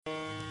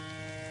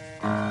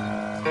Be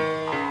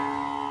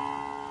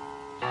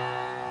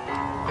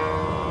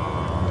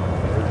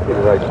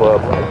the right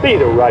club. Be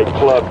the right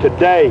club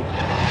today.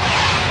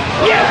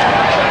 Yes!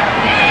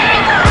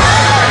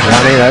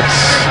 Johnny, that's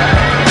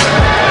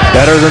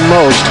better than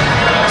most.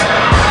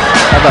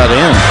 How about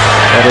in?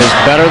 That is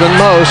better than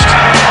most.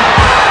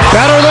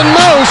 Better than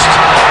most!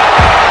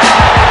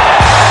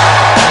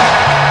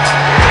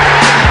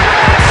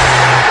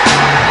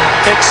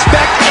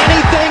 Expect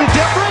anything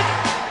different?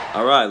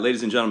 All right,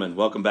 ladies and gentlemen,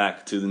 welcome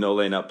back to the No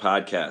Lane Up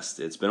podcast.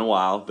 It's been a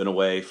while, been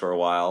away for a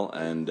while,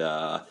 and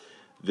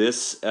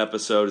this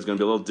episode is going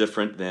to be a little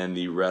different than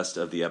the rest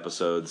of the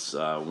episodes.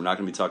 We're not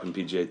going to be talking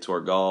PGA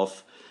Tour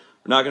golf.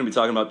 We're not going to be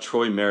talking about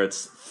Troy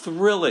Merritt's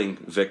thrilling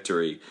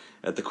victory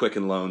at the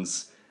Quicken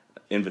Loans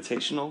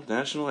Invitational,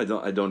 National.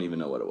 I don't even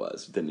know what it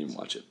was. Didn't even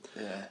watch it.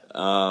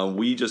 Yeah.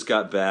 We just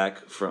got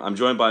back from. I'm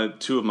joined by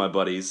two of my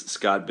buddies,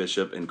 Scott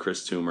Bishop and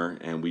Chris Toomer,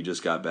 and we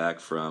just got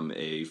back from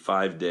a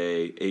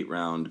 5-day,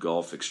 8-round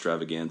golf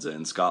extravaganza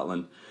in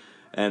Scotland.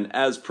 And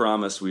as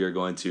promised, we are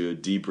going to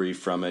debrief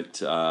from it,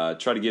 try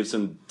to give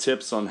some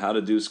tips on how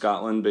to do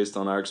Scotland based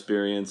on our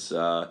experience,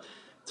 talk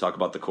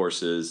about the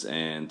courses,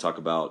 and talk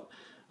about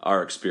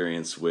our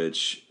experience,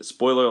 which,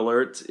 spoiler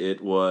alert,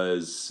 it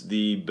was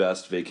the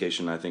best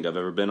vacation I think I've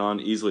ever been on,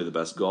 easily the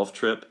best golf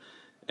trip,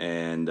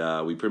 and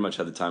we pretty much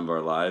had the time of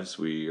our lives.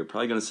 We are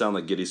probably going to sound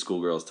like giddy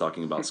schoolgirls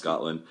talking about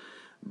Scotland,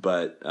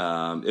 but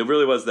it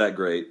really was that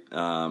great.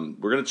 We're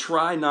going to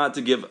try not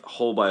to give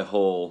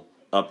hole-by-hole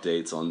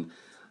updates on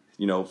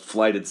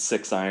flighted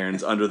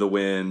 6-irons under the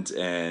wind,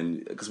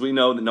 and because we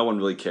know that no one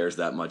really cares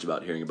that much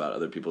about hearing about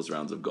other people's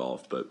rounds of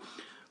golf. But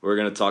we're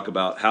going to talk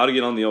about how to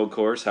get on the old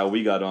course, how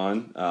we got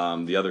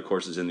on, the other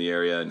courses in the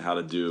area, and how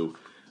to do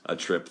a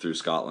trip through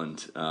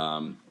Scotland.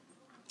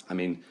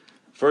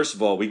 First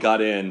of all, we got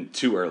in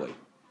too early.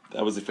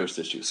 That was the first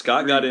issue.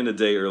 Scott got in a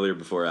day earlier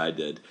before I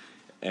did,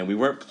 and we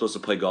weren't supposed to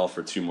play golf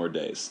for 2 more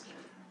days.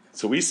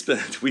 So we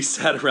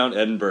sat around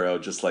Edinburgh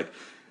just like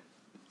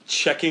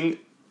checking.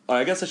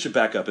 I guess I should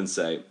back up and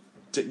say,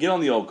 to get on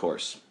the old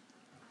course,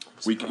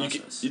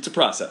 it's a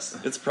process.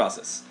 It's a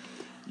process.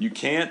 You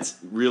can't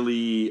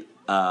really,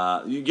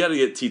 you got to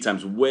get tee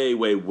times way,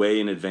 way, way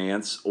in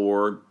advance,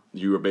 or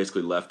you are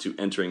basically left to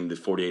entering the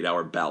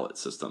 48-hour ballot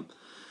system.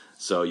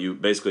 So you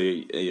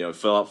basically,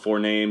 fill out 4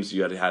 names.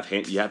 You have to have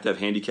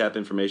handicap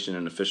information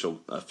and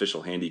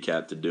official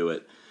handicap to do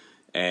it,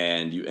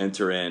 and you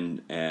enter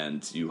in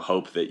and you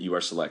hope that you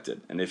are selected.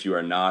 And if you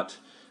are not,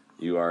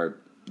 you're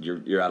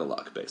out of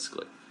luck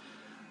basically.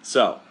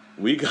 So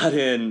we got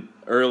in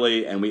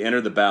early and we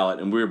entered the ballot,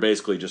 and we were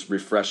basically just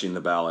refreshing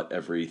the ballot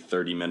every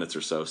 30 minutes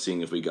or so,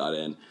 seeing if we got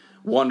in,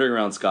 wandering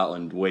around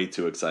Scotland, way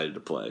too excited to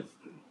play.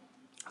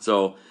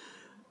 So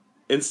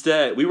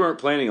instead, we weren't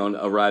planning on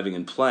arriving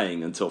and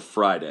playing until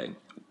Friday.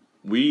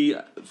 Three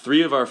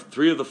of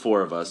the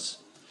 4 of us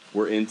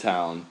were in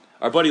town.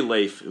 Our buddy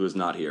Leif, who is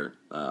not here,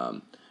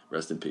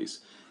 rest in peace.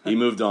 He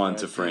moved on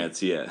to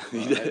France. Yeah,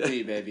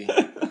 R.I.P., baby.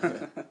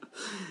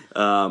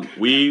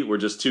 We were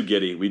just too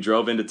giddy. We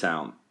drove into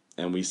town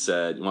and we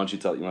said, "You want to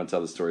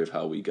tell the story of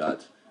how we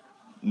talked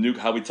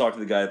to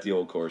the guy at the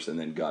old course and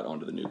then got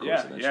onto the new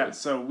course eventually." Yeah.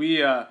 So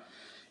we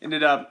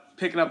ended up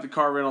picking up the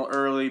car rental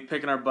early,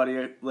 picking our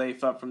buddy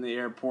Leif up from the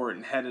airport,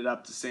 and headed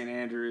up to St.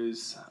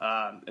 Andrews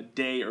a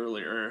day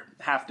earlier,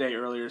 half day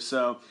earlier.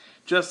 So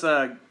just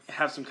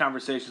have some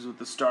conversations with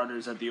the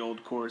starters at the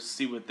old course,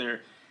 see what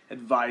their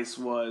advice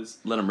was.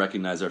 Let them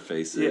recognize our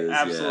faces. Yeah,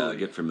 absolutely. Yeah,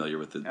 get familiar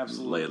with the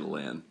lay of the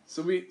land.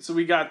 So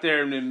we got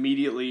there and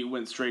immediately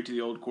went straight to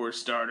the old course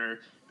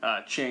starter,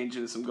 changed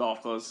into some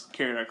golf clothes,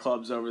 carried our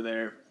clubs over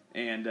there,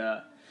 and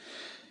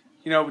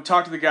we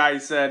talked to the guy. He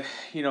said,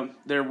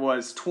 there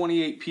was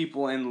 28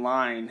 people in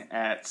line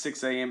at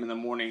 6 a.m. in the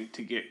morning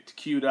to get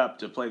queued up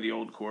to play the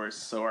old course.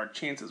 So our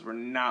chances were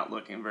not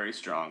looking very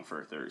strong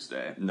for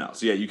Thursday. No.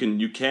 So yeah, you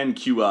can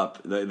queue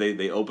up.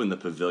 They open the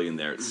pavilion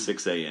there at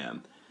 6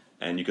 a.m.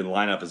 and you can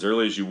line up as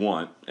early as you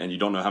want, and you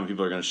don't know how many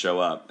people are going to show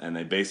up, and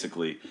they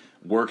basically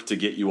work to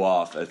get you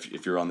off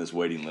if you're on this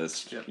waiting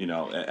list, Yep.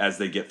 As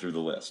they get through the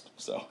list.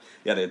 So,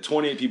 yeah, they had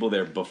 28 people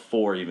there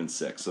before even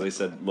 6. So they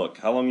said, "Look,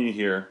 how long are you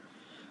here?"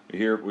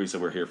 We said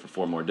we're here for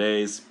 4 more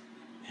days.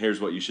 Here's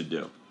what you should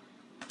do.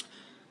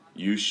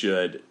 You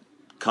should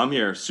come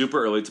here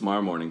super early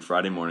tomorrow morning,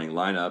 Friday morning,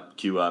 line up,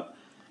 queue up,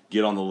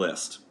 get on the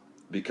list,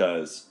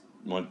 because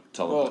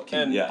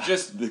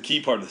just the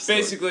key part of the story.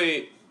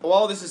 Basically,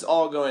 while this is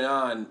all going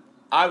on,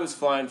 I was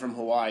flying from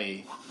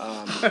Hawaii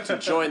to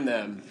join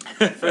them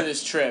for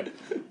this trip.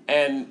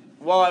 And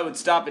while I would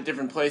stop at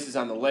different places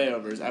on the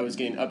layovers, I was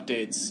getting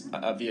updates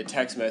via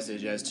text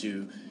message as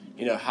to,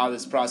 how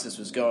this process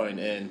was going.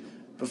 And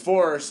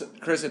before,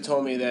 Chris had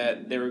told me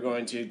that they were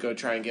going to go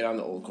try and get on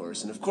the old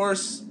course. And of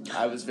course,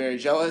 I was very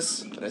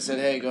jealous. But I said,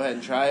 hey, go ahead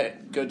and try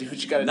it. Go do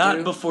what you got to do.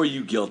 Not before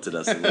you guilted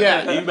us.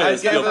 Yeah, you made I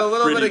us gave feel it a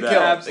little bit of pretty guilt.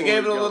 bad. I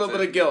gave it a little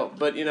bit of guilt.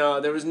 But,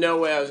 there was no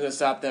way I was going to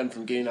stop them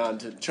from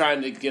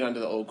trying to get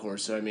onto the old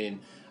course. So,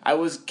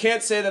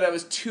 Can't say that I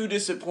was too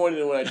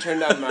disappointed when I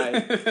turned on my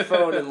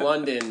phone in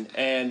London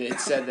and it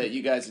said that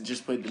you guys had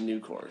just played the new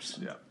course.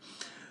 Yeah.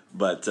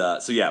 But,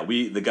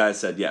 the guy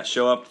said,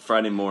 show up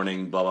Friday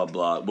morning, blah, blah,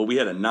 blah. Well, we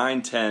had a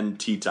 9:10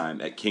 tee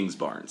time at Kings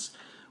Barnes,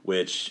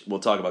 which we'll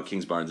talk about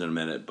Kings Barnes in a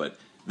minute, but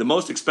the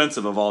most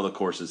expensive of all the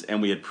courses,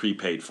 and we had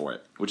prepaid for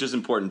it, which is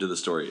important to the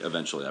story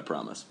eventually, I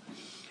promise.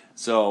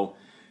 So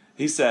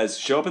he says,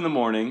 show up in the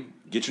morning,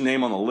 get your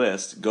name on the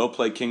list, go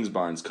play Kings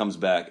Barnes, come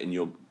back, and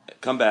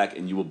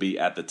you will be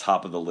at the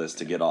top of the list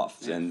to get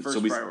off. And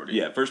first priority.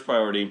 Yeah, first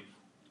priority.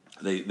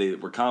 They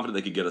were confident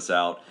they could get us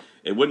out.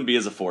 It wouldn't be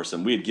as a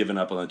foursome. We had given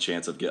up on the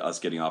chance of us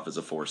getting off as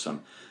a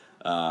foursome.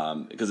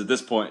 Because at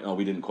this point,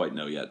 we didn't quite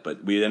know yet,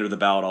 but we had entered the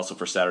ballot also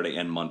for Saturday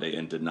and Monday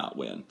and did not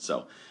win.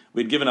 So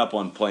we'd given up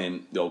on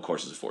playing the old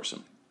course as a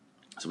foursome.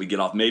 So we get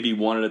off maybe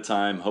one at a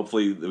time.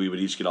 Hopefully we would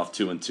each get off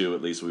 2 and 2.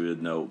 At least we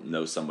would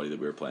know somebody that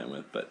we were playing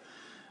with. But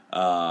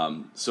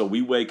so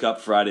we wake up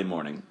Friday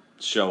morning,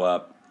 show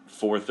up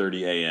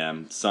 4:30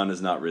 a.m. Sun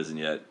has not risen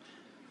yet.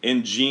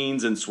 In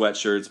jeans and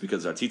sweatshirts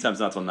because our tee time's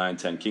not till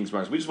 9:10. Kings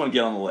Barnes. We just want to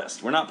get on the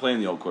list. We're not playing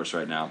the old course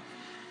right now.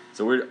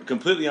 So we're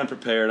completely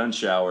unprepared,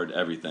 unshowered,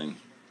 everything.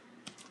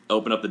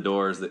 Open up the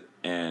doors,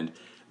 and at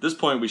this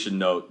point we should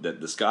note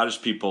that the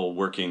Scottish people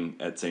working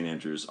at St.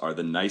 Andrews are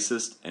the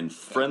nicest and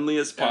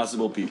friendliest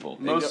possible people.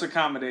 Most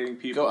accommodating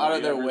people. Go out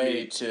of their you ever way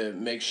meet. to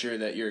make sure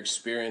that your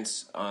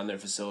experience on their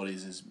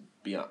facilities is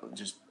beyond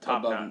just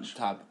Top above notch.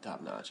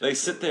 Top notch. They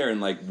sit there and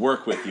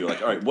work with you, all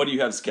right, what do you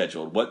have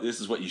scheduled?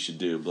 This is what you should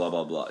do, blah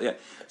blah blah. Yeah.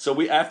 So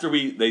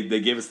they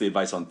gave us the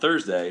advice on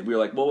Thursday. We were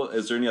like, well,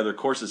 is there any other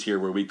courses here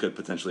where we could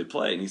potentially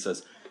play? And he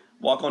says,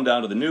 walk on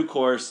down to the new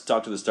course,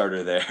 talk to the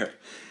starter there.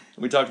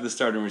 And we talked to the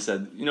starter and we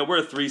said, we're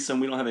a threesome.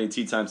 We don't have any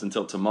tee times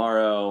until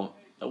tomorrow.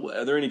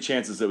 Are there any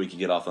chances that we could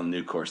get off on the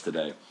new course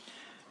today?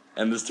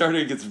 And the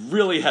starter gets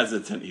really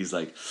hesitant. He's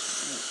like,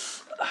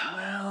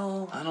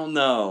 well, I don't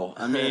know.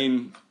 I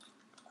mean,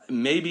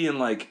 maybe in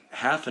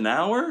half an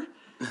hour?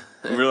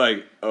 And we're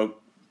like, oh,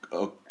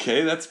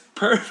 okay, that's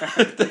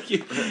perfect. Thank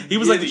you. He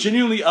was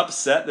genuinely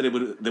upset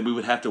that we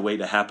would have to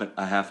wait a half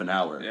an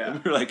hour. Yeah.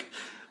 And we were like,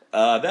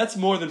 that's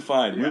more than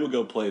fine. Yeah. We will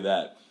go play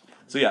that.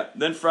 So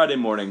then Friday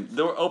morning,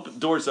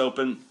 doors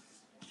open.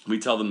 We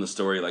tell them the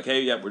story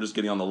hey, we're just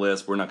getting on the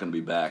list. We're not going to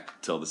be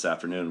back till this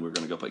afternoon. We're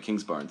going to go play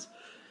Kings Barnes.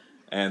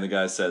 And the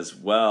guy says,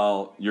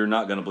 well, you're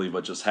not going to believe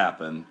what just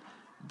happened,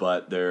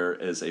 but there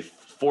is a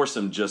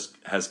foursome just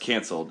has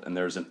canceled, and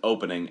there's an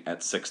opening at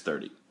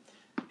 6:30.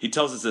 He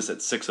tells us this at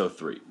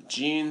 6:03.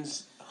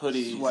 Jeans,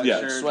 hoodies,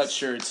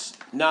 sweatshirts,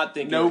 not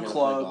thinking No we're gonna play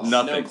clubs. golf.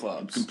 Nothing. No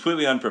clubs.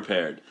 Completely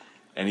unprepared.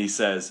 And he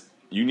says,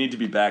 you need to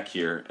be back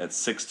here at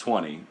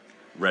 6:20,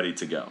 ready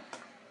to go.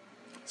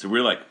 So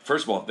we're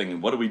first of all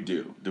thinking, what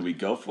do? Do we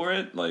go for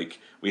it?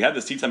 We had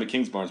this tee time at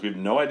Kings Barnes. We have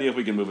no idea if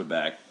we can move it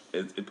back.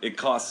 It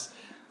costs,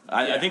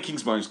 I think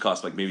Kings Barnes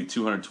costs maybe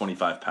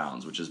 225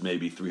 pounds, which is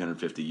maybe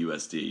 350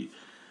 USD.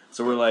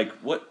 So we're like,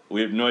 what?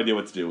 We have no idea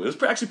what to do. It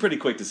was actually a pretty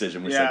quick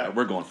decision. We said,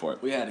 we're going for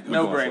it. We had to go.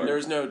 No for it. brainer. There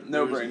was no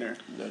brainer.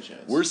 No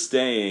chance. We're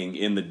staying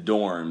in the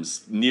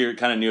dorms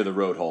kind of near the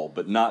road hole,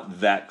 but not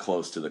that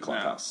close to the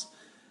clubhouse.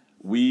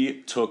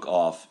 We took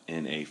off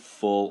in a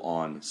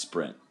full-on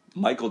sprint.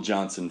 Michael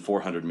Johnson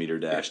 400-meter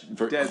dash.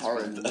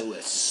 Carl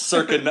Lewis.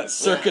 Circa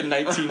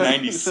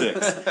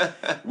 1996.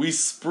 We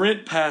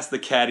sprint past the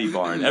caddy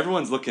barn.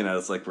 Everyone's looking at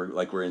us like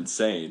we're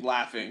insane.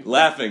 Laughing at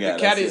The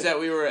us. caddies that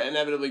we were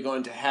inevitably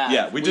going to have.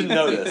 Yeah, we didn't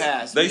know this.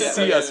 Passed. They Yeah,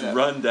 see us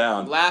run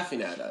down.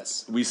 laughing at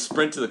us. We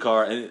sprint to the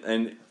car,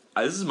 and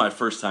this is my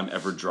first time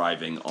ever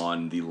driving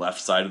on the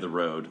left side of the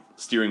road,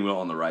 steering wheel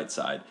on the right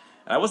side.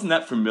 And I wasn't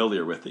that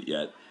familiar with it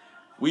yet.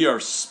 We are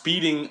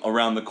speeding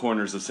around the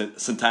corners of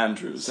St.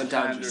 Andrews. St.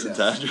 Andrews. St.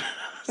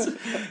 Andrews.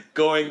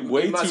 Going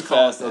way too must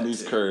call it fast on that,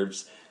 these too.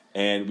 curves.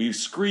 And we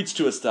screech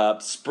to a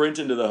stop, sprint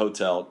into the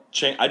hotel.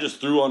 I just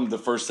threw on the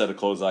first set of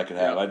clothes I could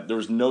have. There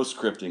was no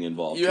scripting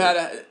involved. You had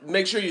to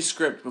make sure you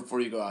script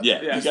before you go out. Yeah,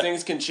 there. Because you got-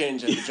 things can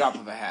change at the drop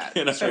of a hat.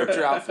 Script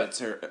your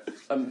outfits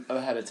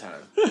ahead of time.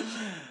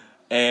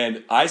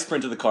 And I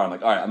sprint to the car. I'm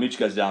like, all right, I'll meet you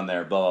guys down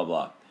there, blah,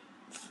 blah,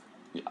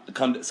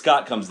 blah.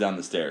 Scott comes down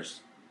the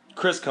stairs.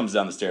 Chris comes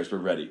down the stairs. We're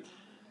ready.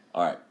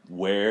 All right,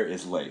 where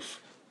is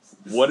Leif?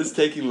 What is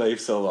taking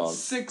Leif so long?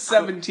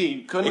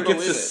 6:17. Couldn't It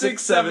gets believe to it.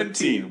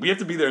 6:17. We have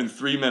to be there in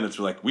 3 minutes.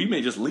 We're like, we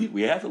may just leave.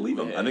 We have to leave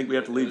him. I think we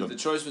have to leave The him.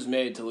 choice was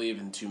made to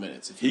leave in 2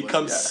 minutes. If He wasn't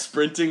comes there.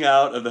 sprinting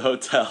out of the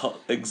hotel,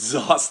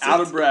 exhausted.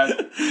 Out of breath.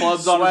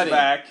 Clubs on his Sweaty.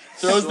 back.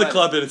 Throws the Sweaty.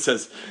 club in and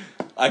says,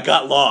 I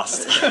got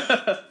lost.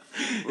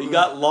 He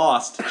got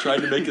lost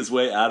trying to make his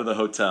way out of the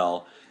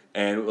hotel,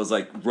 and it was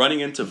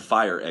running into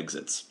fire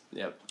exits.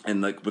 Yep.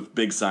 And with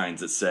big signs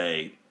that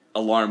say,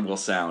 alarm will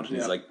sound. And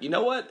he's Yep. like, you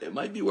know what? It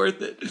might be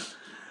worth it.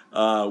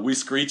 We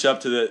screech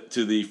up to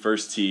the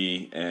first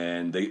tee,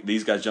 and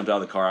these guys jumped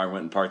out of the car. I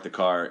went and parked the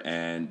car,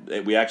 and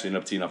we actually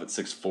ended up teeing off at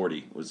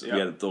 6:40. We had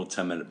a little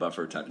 10-minute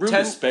buffer time. Room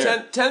to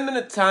spare.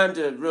 10-minute time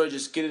to really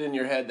just get it in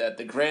your head that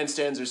the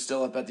grandstands are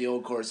still up at the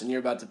old course and you're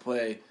about to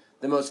play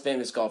the most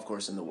famous golf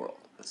course in the world.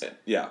 That's it.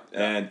 Yeah,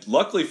 and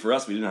luckily for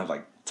us, we didn't have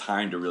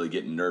time to really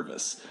get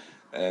nervous.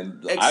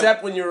 And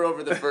Except when you were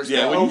over the first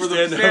Yeah, ball. when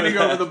you Standing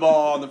over the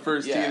ball on the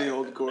first tee Yeah. of the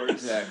old course.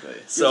 Exactly.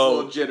 Gets a So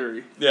little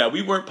jittery. yeah,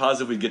 we weren't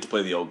positive we'd get to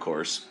play the old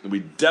course. We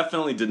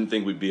definitely didn't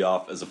think we'd be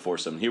off as a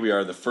foursome. Here we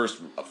are, the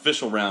first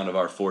official round of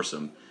our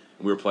foursome,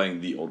 and we were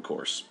playing the old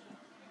course.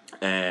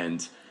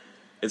 And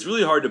it's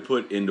really hard to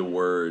put into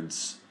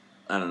words.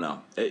 I don't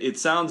know. It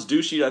sounds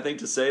douchey, I think,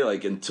 to say,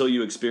 like, until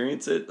you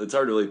experience it. It's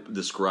hard to really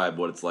describe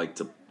what it's like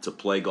to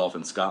play golf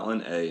in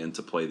Scotland, and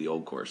to play the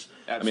old course.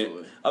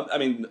 Absolutely. I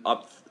mean,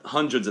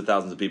 hundreds of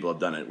thousands of people have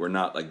done it. We're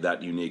not, like,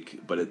 that unique.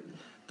 But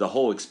the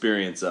whole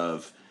experience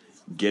of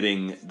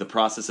the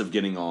process of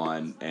getting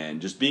on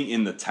and just being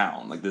in the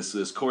town. Like,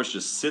 this course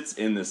just sits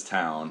in this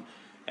town,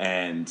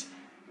 and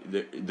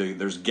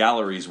there's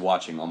galleries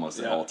watching almost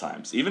at all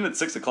times. Even at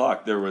 6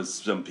 o'clock, there was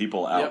some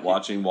people out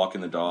watching,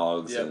 walking the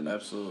dogs. Yep,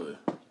 absolutely.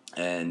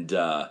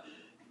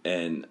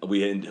 And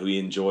we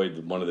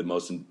enjoyed one of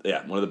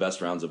the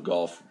best rounds of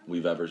golf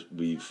we've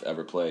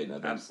ever played.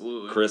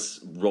 Absolutely. Chris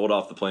rolled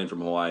off the plane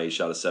from Hawaii,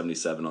 shot a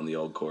 77 on the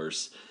old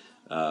course.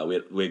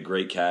 We had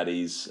great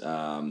caddies.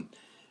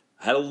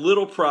 Had a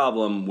little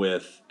problem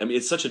with. I mean,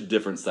 it's such a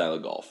different style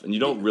of golf, and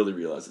you don't really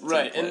realize it.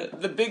 Right, and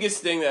the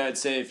biggest thing that I'd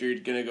say if you're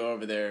going to go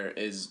over there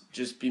is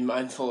just be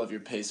mindful of your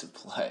pace of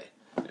play.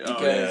 Because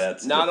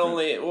that's not different.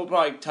 only, we'll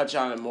probably touch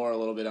on it more a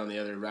little bit on the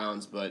other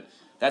rounds, but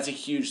that's a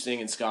huge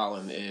thing in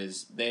Scotland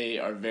is they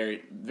are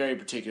very, very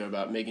particular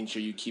about making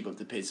sure you keep up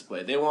the pace of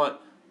play. They want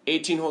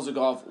 18 holes of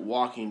golf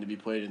walking to be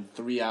played in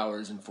 3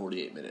 hours and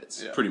 48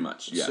 minutes. Pretty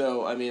much, yeah.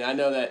 So, I mean, I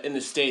know that in the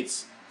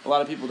States, a lot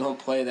of people don't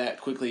play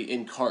that quickly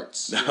in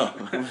carts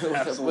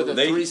with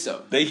a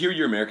threesome. They hear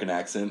your American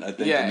accent, I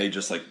think, Yeah. and they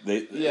just like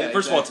Yeah,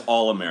 First of all, it's exactly.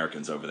 all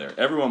Americans over there.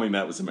 Everyone we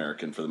met was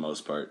American for the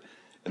most part,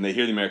 and they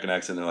hear the American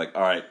accent. And they're like,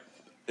 "All right,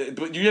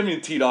 but you haven't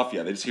even teed off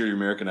yet. They just hear your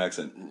American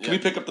accent. Can we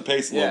pick up the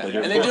pace a little bit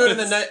here?" And they do it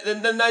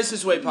in the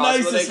nicest way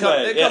possible. Nicest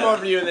They come way,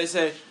 over to you and they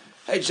say,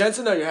 "Hey, gents,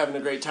 I know you're having a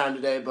great time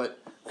today, but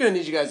I'm going to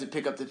need you guys to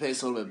pick up the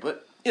pace a little bit.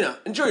 But,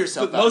 enjoy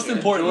yourself But out most here.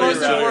 importantly,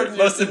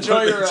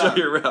 enjoy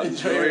your round.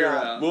 Enjoy your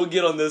round. We'll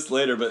get on this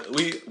later, but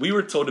we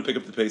were told to pick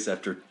up the pace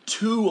after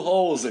 2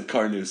 holes at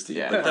Carnoustie.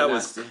 Yeah, Like,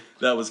 nasty.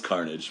 that was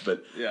carnage.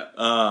 But Yeah.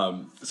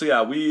 so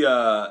yeah, we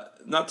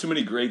not too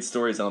many great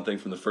stories, I don't think,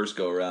 from the first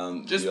go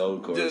around Just the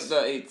old course.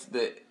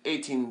 the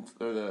 18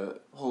 or the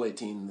hole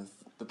 18,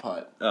 the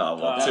putt. Oh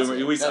well, That's Toomer.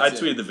 it. I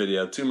That's tweeted it. the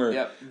video. Toomer,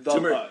 Yep. The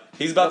Toomer, putt.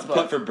 he's about The to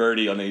putt putt. for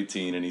birdie on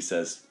 18, and he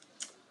says,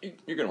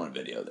 "You're gonna want to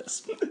video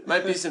this."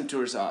 Might be some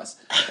tour sauce.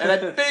 And I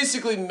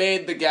basically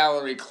made the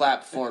gallery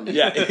clap for me.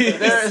 Yeah.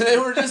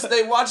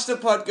 They watched the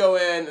putt go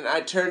in, and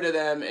I turned to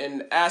them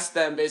and asked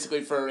them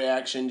basically for a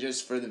reaction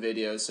just for the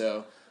video.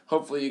 So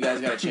hopefully you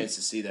guys got a chance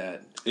to see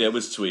that. Yeah, it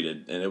was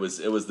tweeted, and it was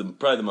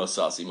probably the most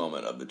saucy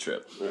moment of the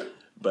trip. Right.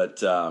 But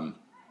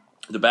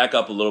to back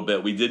up a little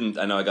bit, we didn't.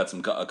 I know I got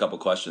a couple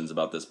questions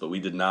about this, but we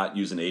did not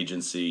use an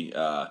agency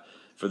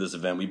for this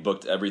event. We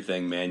booked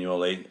everything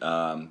manually,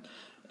 and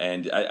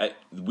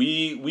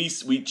we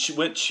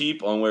went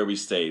cheap on where we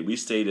stayed. We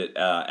stayed at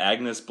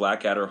Agnes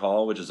Blackadder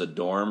Hall, which is a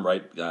dorm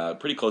right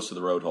pretty close to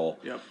the road hole.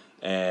 Yep.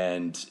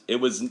 And it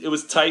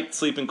was tight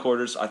sleeping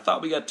quarters. I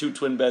thought we got 2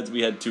 twin beds.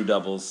 We had 2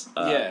 doubles.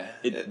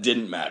 It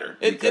didn't matter.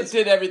 It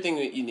did everything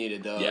that you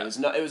needed, though. Yeah.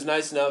 It was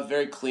nice enough,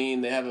 very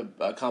clean. They have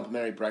a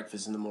complimentary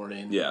breakfast in the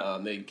morning. Yeah.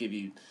 They give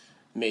you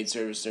maid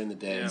service during the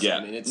day. Yeah. So, Yeah.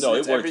 I mean, it's No, it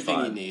worked everything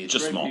fine. you need.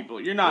 Just Great small. people.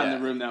 You're not in Yeah.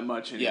 the room that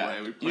much anyway.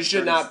 Yeah, We play you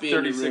should not be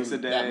in the 36 room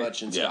a day. that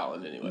much in Yeah.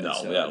 Scotland anyway. No,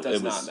 so yeah, it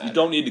does not matter. You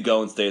don't need to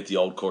go and stay at the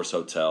old course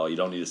hotel. You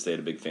don't need to stay at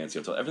a big fancy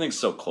hotel. Everything's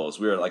so close.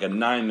 We were like a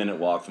 9-minute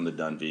walk from the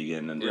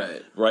Dunvegan, and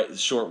Right.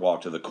 short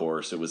walk to the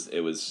course.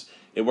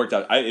 It worked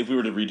out. If we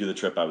were to redo the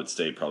trip, I would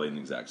stay probably in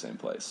the exact same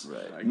place.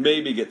 Right.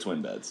 Maybe get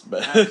twin beds,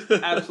 but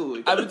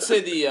Absolutely. I would say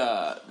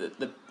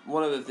the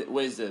one of the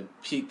ways to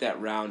peak that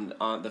round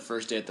on the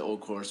first day at the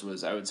old course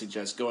was I would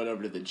suggest going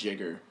over to the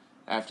Jigger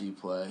after you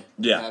play.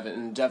 Yeah.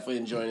 And definitely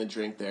enjoying a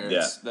drink there. Yeah.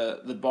 It's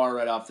the bar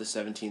right off the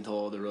 17th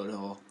hole, the road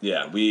hole.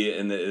 yeah,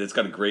 it's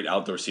got a great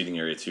outdoor seating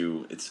area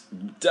too. It's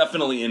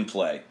definitely in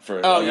play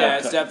for. Oh a yeah, little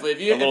it's cut- definitely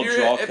if a little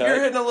draw you're cut.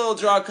 hitting a little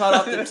draw cut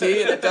off the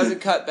tee and it doesn't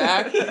cut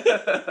back,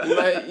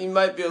 you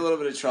might be a little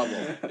bit of trouble.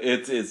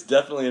 It's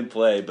definitely in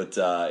play, but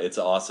it's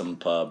an awesome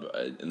pub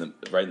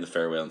right in the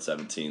fairway on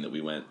 17 that we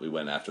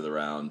went after the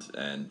round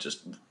and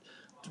just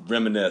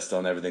reminisced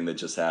on everything that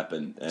just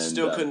happened. And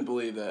Still couldn't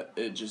believe that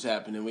it just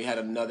happened, and we had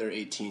another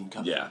 18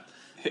 coming. Yeah.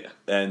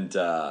 And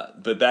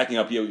but backing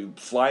up, you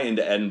fly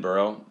into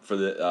Edinburgh for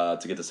the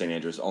to get to St.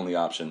 Andrews. Only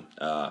option.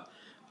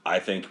 I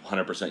think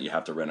 100% you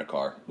have to rent a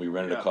car. We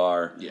rented a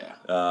car. Yeah.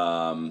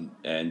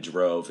 And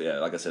drove. Yeah,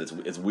 like I said,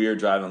 it's weird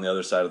driving on the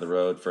other side of the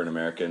road for an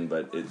American,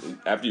 but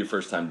after your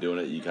first time doing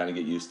it, you kind of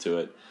get used to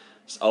it.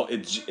 So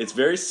it's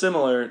very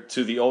similar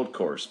to the old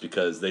course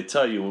because they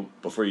tell you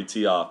before you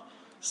tee off,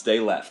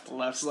 stay left,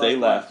 stay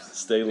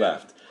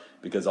left,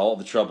 because all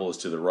the trouble is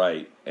to the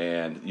right,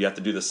 and you have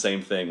to do the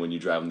same thing when you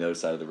drive on the other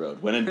side of the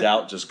road. When in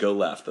doubt, just go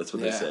left. That's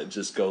what they said.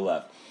 Just go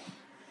left.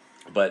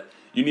 But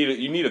you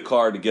need a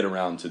car to get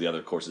around to the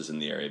other courses in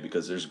the area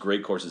because there's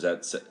great courses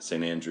at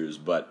St. Andrews,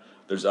 but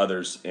there's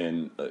others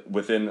in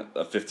within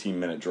a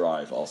 15-minute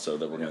drive also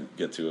that we're going to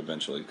get to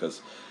eventually.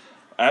 Because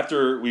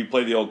after we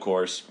play the old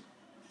course,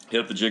 hit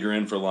up the Jigger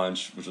Inn for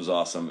lunch, which was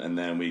awesome, and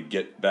then we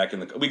get back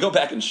we go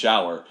back and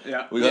shower.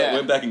 Yeah. We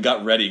went back and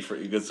got ready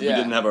because we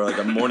didn't have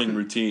a morning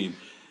routine,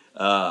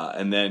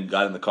 and then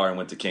got in the car and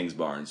went to King's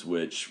Barnes,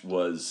 which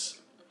was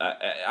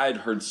I'd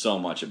heard so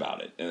much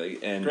about it,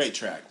 and Great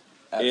track.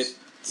 It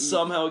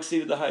somehow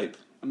exceeded the hype.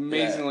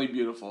 Amazingly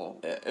beautiful.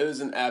 It was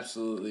an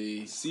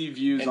absolutely See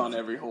views on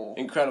every hole.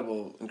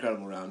 incredible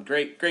round.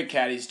 Great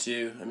caddies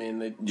too. I mean,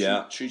 they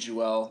treat you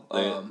well.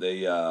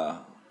 They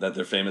that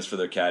they're famous for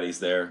their caddies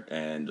there,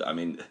 and I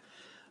mean,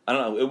 I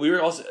don't know.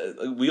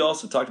 We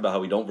also talked about how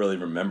we don't really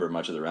remember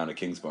much of the round at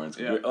Kings Barnes.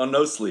 Yeah. On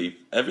no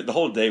sleep, the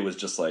whole day was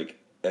just like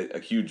a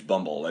huge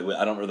bumble. Like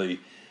I don't really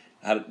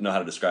know how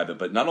to describe it,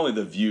 but not only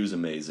the view's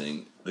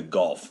amazing, the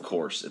golf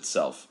course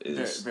itself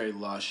is very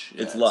lush.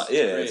 It's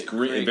great,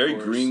 green, great very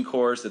course. green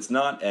course. It's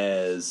not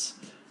as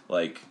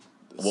like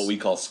what we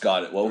call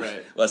Scott.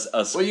 Right.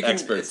 Us You can,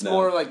 experts it's know.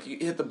 more like you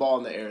hit the ball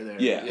in the air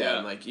there. Yeah.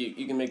 And like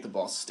you can make the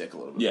ball stick a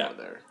little bit more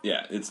there.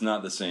 Yeah, it's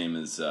not the same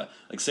as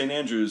like St.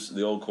 Andrews,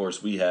 the old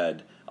course.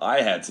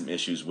 I had some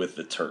issues with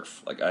the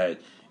turf. Like I had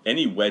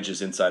any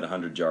wedges inside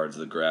 100 yards.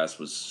 The grass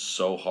was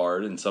so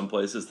hard in some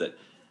places that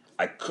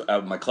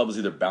my club was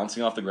either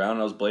bouncing off the ground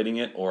and I was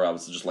blading it, or I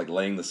was just like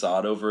laying the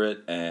sod over it,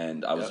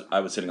 and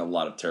I was hitting a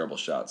lot of terrible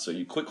shots. So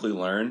you quickly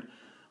learn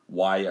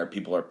why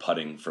people are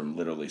putting from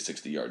literally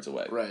 60 yards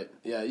away. Right.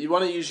 Yeah. You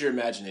want to use your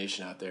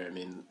imagination out there. I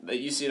mean,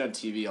 you see it on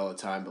TV all the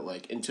time, but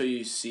like until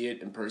you see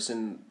it in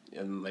person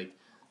and like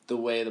the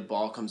way the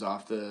ball comes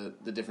off the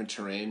different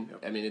terrain,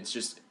 I mean, it's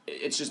just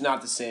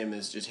not the same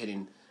as just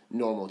hitting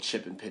normal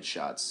chip and pitch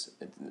shots.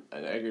 I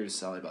agree with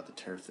Sally about the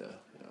turf, though.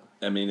 You know.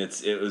 I mean,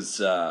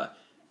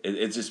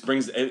 it just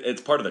brings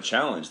it's part of the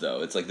challenge,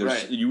 though. It's like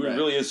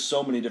really is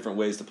so many different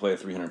ways to play a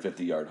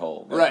 350-yard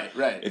hole. Like,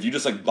 Right. If you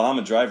just like bomb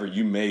a driver,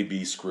 you may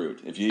be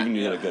screwed. If you even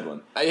hit a good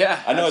one.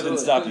 Yeah, I know absolutely. it didn't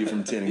stop you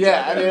from tinning.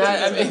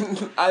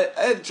 Yeah, I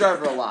had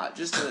driver a lot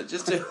just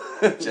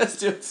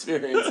to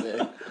experience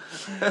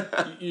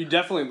it. You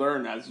definitely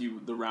learn as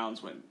the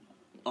rounds went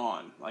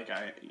on. Like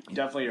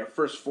definitely our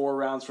first 4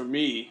 rounds for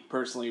me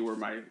personally were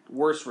my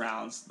worst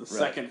rounds. The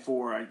second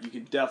 4, you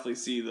could definitely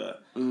see the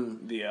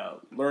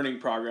learning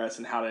progress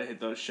and how to hit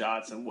those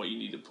shots and what you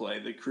need to play,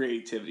 the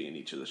creativity in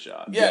each of the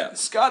shots. Yeah,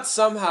 Scott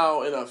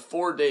somehow in a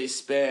 4-day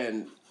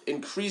span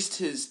increased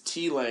his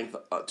tee length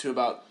to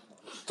about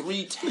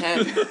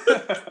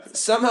 310,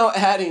 somehow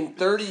adding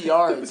 30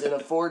 yards in a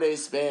 4-day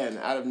span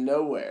out of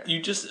nowhere.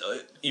 You just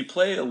you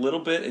play a little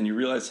bit and you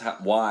realize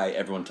why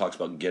everyone talks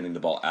about getting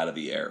the ball out of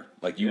the air.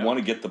 Like you want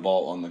to get the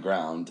ball on the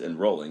ground and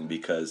rolling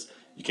because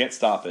you can't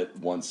stop it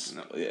once.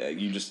 No.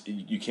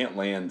 You can't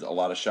land a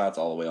lot of shots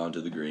all the way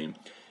onto the green.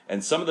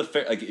 And some of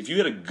the like if you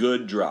hit a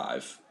good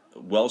drive,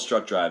 well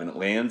struck drive, and it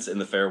lands in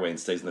the fairway and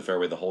stays in the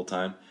fairway the whole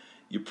time,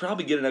 you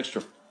probably get an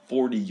extra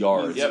 40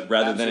 yards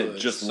rather than it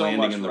just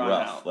landing in the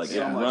rough. Out. Like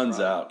it runs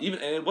out. And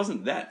it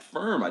wasn't that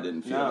firm. I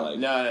didn't feel like.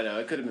 No.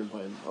 It could have been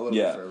playing a little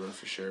bit firmer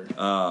for sure.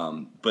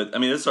 But I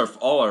mean, this is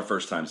all our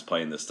first times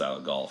playing this style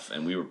of golf,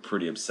 and we were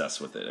pretty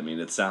obsessed with it. I mean,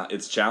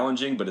 it's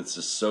challenging, but it's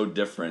just so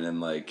different. And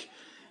like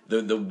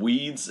the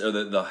weeds or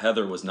the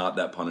heather was not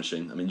that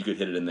punishing. I mean, you could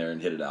hit it in there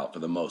and hit it out for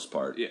the most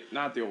part. Yeah,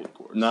 not the old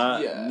course.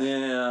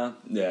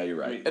 Yeah, you're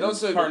right. I mean, it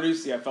also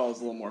Carnoustie I felt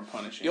was a little more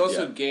punishing. You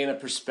also gain a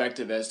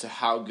perspective as to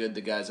how good the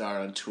guys are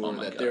on tour,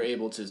 they're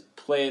able to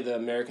play the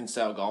American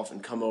style golf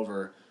and come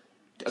over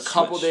a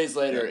couple days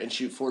later and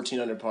shoot 14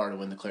 under par to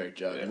win the Claret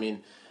Jug. I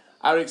mean,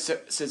 I would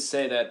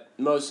say that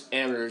most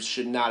amateurs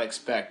should not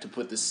expect to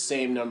put the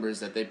same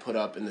numbers that they put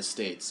up in the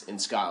States in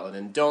Scotland,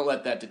 and don't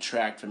let that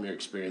detract from your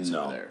experience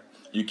over there.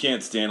 You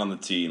can't stand on the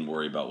tee and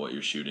worry about what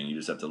you're shooting. You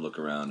just have to look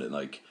around and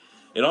like.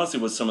 It honestly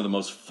was some of the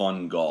most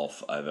fun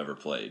golf I've ever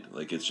played.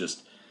 Like it's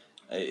just,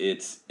 I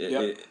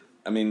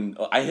mean,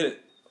 I hit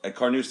it at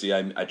Carnoustie.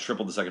 I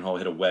tripled the second hole,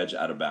 hit a wedge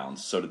out of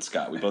bounds. So did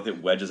Scott. We both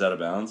hit wedges out of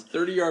bounds.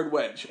 30-yard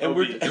wedge. And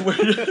we're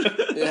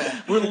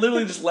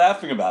literally just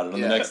laughing about it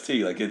on the next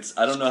tee. Like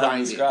I don't know how to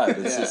describe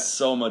it. It's just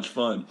so much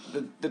fun.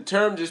 The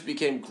term just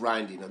became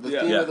grinding. The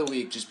theme of the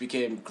week just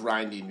became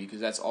grinding because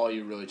that's all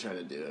you're really trying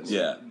to do.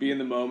 Be in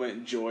the moment,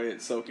 enjoy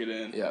it, soak it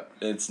in. Yeah.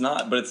 It's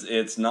not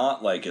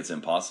like it's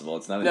impossible.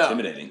 It's not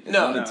intimidating. It's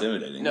not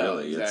intimidating,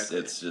 really. Exactly.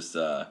 It's just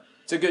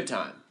it's a good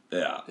time.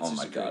 Yeah. Oh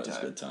my God, it's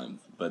a good time.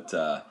 But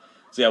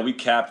so yeah, we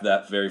capped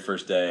that very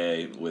first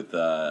day with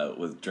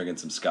drinking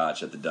some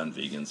scotch at the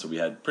Dunvegan. So we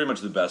had pretty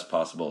much the best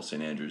possible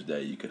St. Andrew's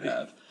Day you could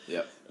have.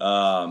 Yep.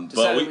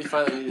 But we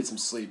finally needed some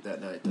sleep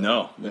that night. Though.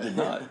 No, we did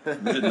not.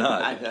 We did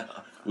not. I know.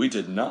 We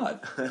did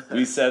not.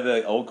 We said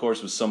the old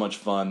course was so much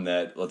fun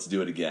that let's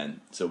do it again.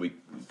 So we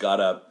got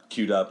up,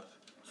 queued up,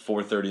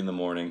 4:30 in the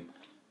morning,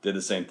 did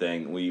the same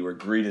thing. We were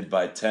greeted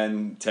by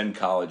 10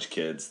 college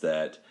kids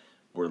that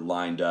were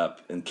lined up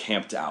and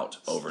camped out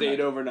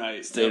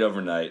overnight. Stayed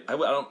overnight. I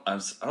don't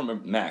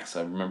remember Max.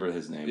 I remember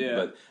his name. Yeah.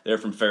 But they're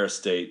from Ferris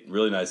State.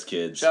 Really nice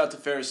kids. Shout out to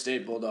Ferris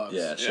State Bulldogs.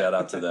 Yeah, shout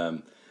out to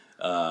them.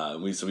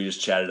 We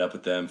just chatted up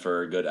with them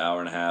for a good hour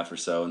and a half or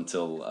so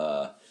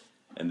until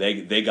and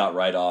they got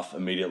right off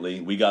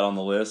immediately. We got on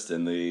the list,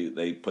 and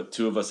they put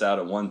 2 of us out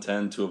at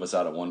 110, 2 of us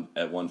out at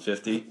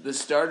 150. The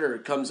starter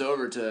comes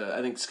over to,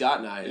 I think, Scott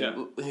and I.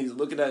 Yeah. And he's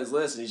looking at his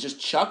list, and he's just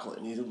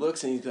chuckling. He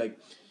looks, and he's like,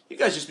 "You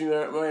guys just be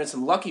wearing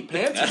some lucky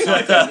pants or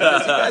something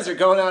because you guys are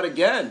going out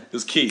again." It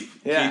was Keith.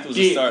 Yeah, Keith was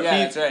the starter. Yeah,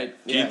 that's right.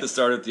 Yeah. Keith, the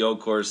starter at the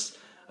old course.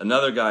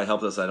 Another guy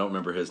helped us. I don't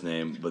remember his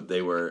name, but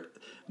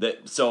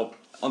so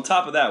on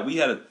top of that, we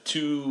had a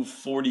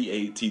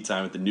 2:48 tee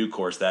time at the new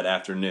course that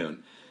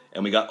afternoon.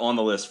 And we got on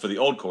the list for the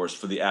old course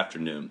for the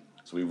afternoon.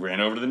 So we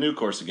ran over to the new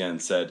course again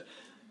and said,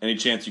 "Any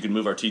chance you could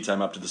move our tee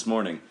time up to this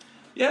morning?"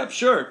 "Yeah,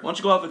 sure. Why don't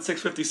you go off at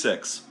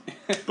 6:56?"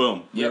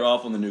 Boom. We were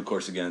off on the new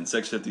course again,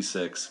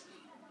 6:56.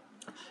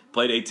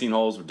 Played 18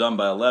 holes. We're done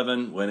by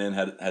 11. Went in,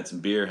 had some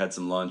beer, had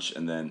some lunch,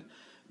 and then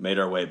made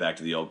our way back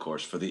to the old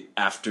course for the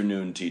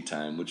afternoon tee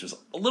time, which was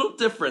a little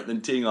different than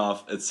teeing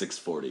off at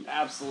 6:40.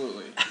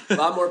 Absolutely. A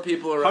lot more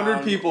people around.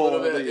 100 people.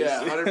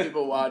 100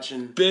 people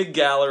watching. Big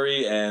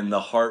gallery, and the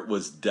heart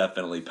was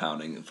definitely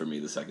pounding for me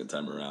the second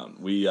time around.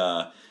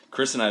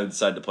 Chris and I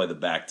decided to play the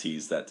back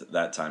tees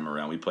that time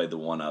around. We played the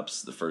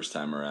 1-ups the first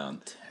time around,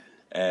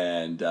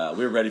 and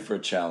we were ready for a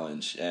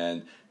challenge.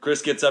 And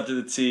Chris gets up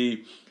to the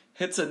tee,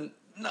 hits a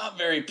not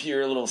very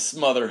pure little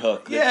smother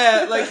hook.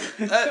 Yeah, like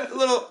a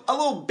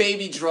little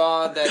baby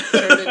draw that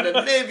turned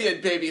into maybe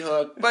a baby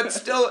hook, but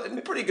still in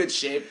pretty good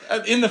shape.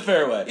 In the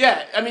fairway.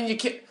 Yeah, I mean you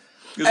can't.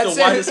 It's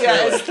the widest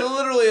fairway. It's still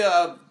literally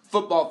a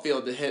football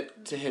field to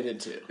hit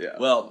into. Yeah.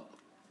 Well,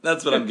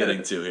 that's what I'm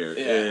getting to here.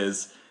 Yeah.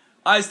 Is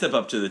I step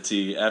up to the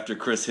tee after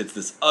Chris hits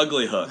this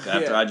ugly hook.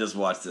 After Yeah. I just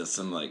watched this,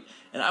 and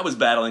I was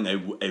battling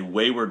a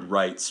wayward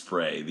right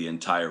spray the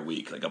entire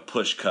week, like a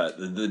push cut,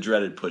 the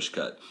dreaded push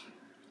cut.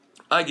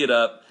 I get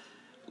up,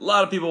 a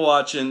lot of people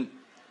watching,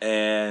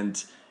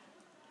 and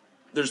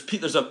there's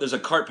a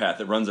cart path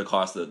that runs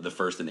across the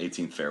first and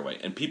 18th fairway,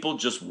 and people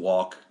just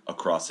walk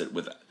across it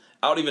without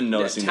even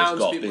noticing there's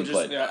golf being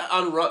played.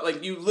 On run,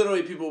 like you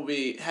literally people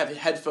will have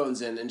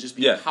headphones in and just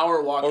be Yeah.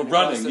 power walking Or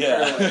running, across the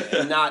yeah. fairway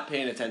and not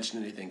paying attention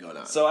to anything going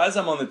on. So as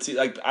I'm on the tee,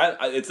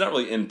 it's not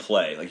really in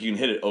play. Like you can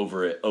hit it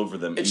over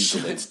them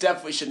easily. It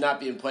definitely should not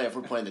be in play if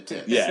we're playing the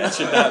tip. Yeah, it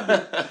should not be.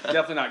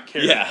 Definitely not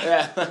carry.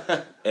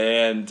 Yeah.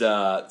 And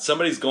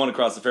somebody's going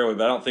across the fairway,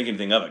 but I don't think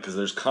anything of it because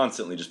there's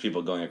constantly just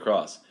people going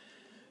across.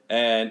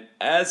 And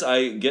as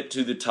I get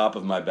to the top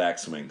of my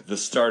backswing, the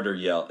starter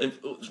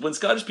when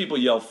Scottish people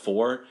yell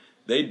 4,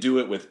 they do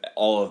it with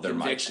all of their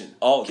Conviction. might.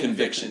 All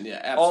Conviction,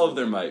 conviction. yeah, All of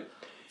their might.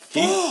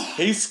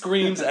 He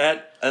screams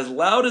at as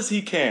loud as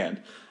he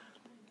can,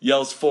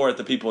 yells 4 at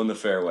the people in the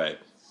fairway.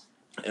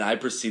 And I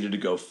proceeded to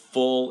go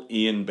full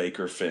Ian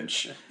Baker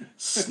Finch.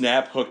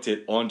 Snap hooked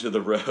it onto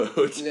the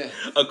road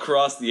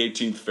across the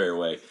 18th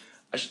fairway.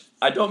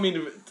 I don't mean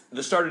to.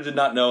 The starter did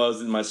not know I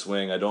was in my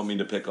swing. I don't mean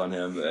to pick on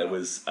him. It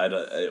was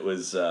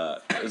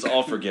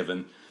all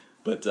forgiven,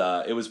 but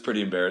it was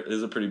pretty embarrassing. It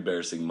was a pretty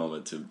embarrassing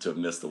moment to have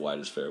missed the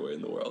widest fairway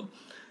in the world.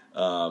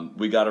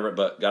 We got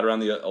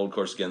around the old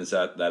course again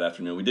that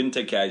afternoon. We didn't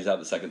take caddies out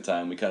the second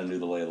time. We kind of knew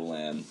the lay of the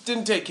land.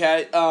 Didn't take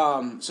caddy.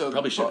 So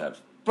Probably should have.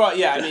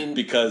 Yeah, I mean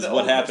because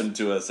what happened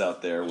to us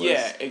out there was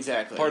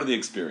exactly part of the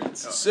experience.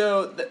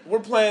 So we're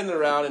playing the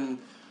round, and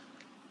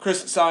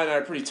Chris and Sally and I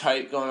are pretty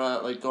tight going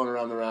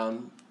around the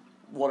round,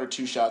 1 or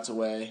 2 shots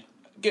away.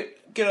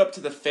 Get up to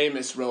the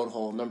famous road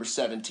hole, number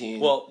 17.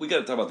 Well, we got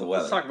to talk about the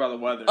weather. Let's talk about the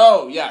weather.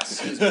 Oh yes,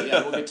 excuse me.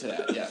 Yeah, we'll get to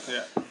that. Yeah.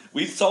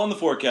 We saw in the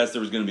forecast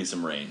there was going to be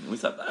some rain. We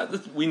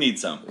thought we need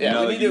some.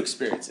 Yeah, we need to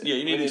experience it. Yeah,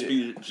 you need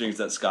to experience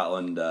that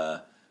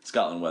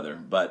Scotland weather.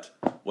 But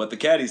what the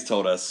caddies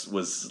told us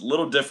was a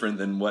little different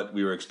than what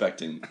we were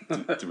expecting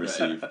to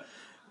receive.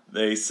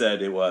 They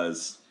said it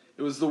was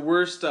the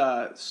worst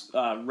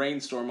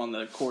rainstorm on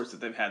the course that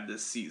they've had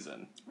this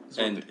season.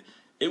 And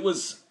it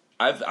was.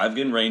 I've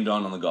been rained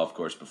on the golf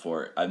course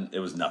before. It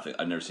was nothing.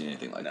 I've never seen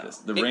anything like this.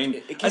 The rain.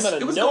 It came out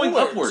of it was nowhere,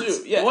 going upwards.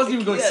 too. Yeah, it wasn't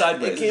even going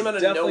sideways. It came out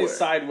of Definitely nowhere.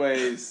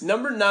 sideways.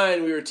 Number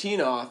 9, we were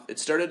teeing off. It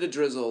started to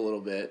drizzle a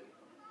little bit,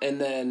 and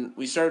then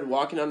we started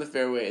walking on the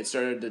fairway. It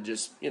started to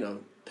just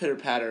pitter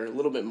patter a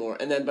little bit more,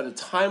 and then by the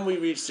time we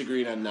reached the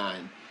green on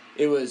 9,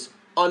 it was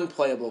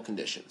unplayable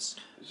conditions.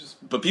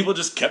 But people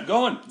just kept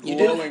going. You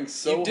Blowing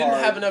didn't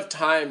have enough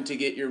time to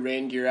get your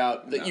rain gear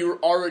out. That you were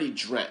already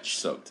drenched.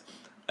 Soaked.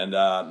 And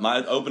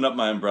I opened up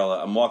my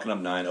umbrella. I'm walking up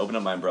 9, open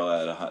up my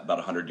umbrella at about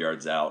 100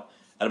 yards out.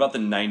 At about the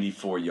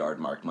 94-yard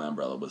mark, my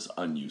umbrella was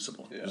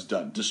unusable. Yeah. It was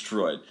done.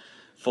 Destroyed.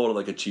 Folded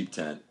like a cheap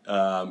tent.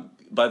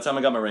 By the time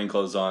I got my rain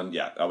clothes on,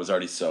 I was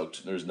already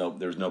soaked. There was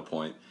no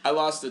point. I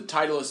lost a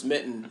Titleist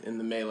mitten in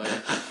the melee.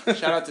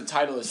 Shout out to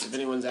Titleist if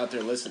anyone's out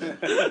there listening.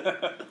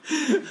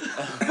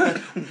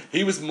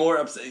 He was more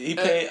upset. He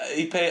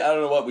paid, I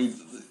don't know what we...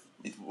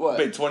 What?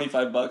 Paid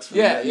 $25 for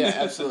Yeah,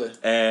 absolutely.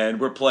 And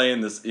we're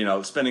playing this,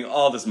 spending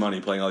all this money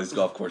playing all these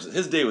golf courses.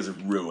 His day was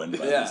ruined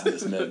by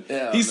this man.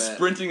 Yeah, He's man.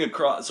 sprinting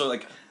across. So,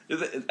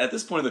 At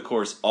this point of the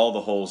course, all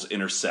the holes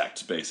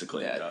intersect,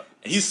 basically. Yeah.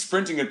 He's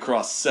sprinting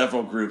across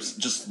several groups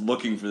just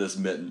looking for this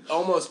mitten.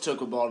 Almost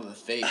took a ball to the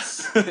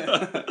face.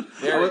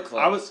 Very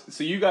close.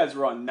 So you guys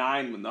were on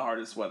 9 when the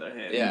hardest weather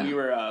hit. Yeah. We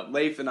were,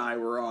 Leif and I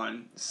were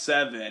on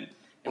 7.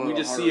 And One we of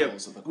the just harder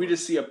holes of the we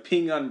just see a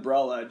ping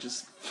umbrella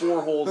just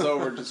 4 holes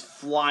over, just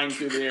flying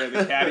through the air.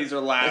 The caddies are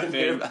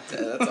laughing.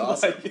 That's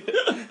awesome.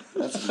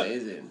 That's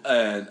amazing.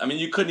 And I mean,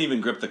 you couldn't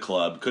even grip the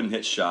club, couldn't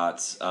hit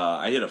shots.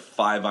 I hit a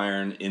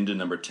 5-iron into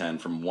number 10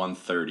 from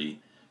 130,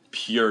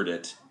 pured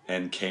it,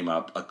 and came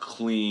up a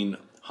clean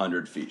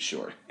 100 feet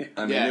short.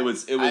 I mean, it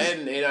was. I had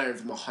an 8-iron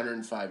from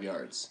 105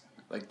 yards.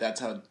 Like that's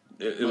how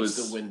it much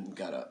was. the wind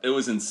got up. It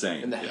was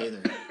insane. In the hay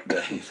there.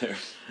 The hay there.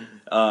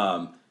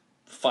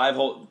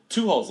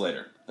 2 holes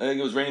later. I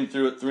think it was raining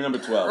through number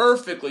 12.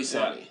 Perfectly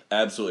sunny.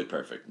 Absolutely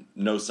perfect.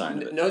 No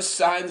sign of it. No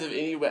signs of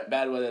any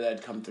bad weather that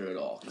had come through at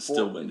all.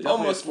 Still windy.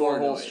 Almost 4 more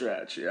hole annoying.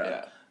 stretch,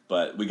 Yeah.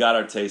 But we got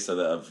our taste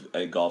of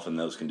golf in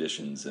those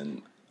conditions,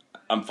 and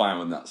I'm fine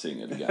with not seeing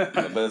it again.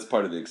 But that's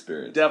part of the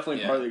experience.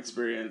 Definitely Yeah. part of the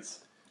experience.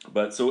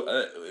 But so,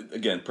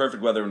 again,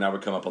 perfect weather. Now we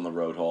come up on the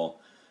road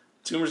hole.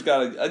 Toomer's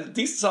got a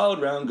decent solid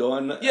round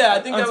going. Yeah, I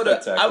think I would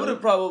unspectacular.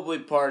 have probably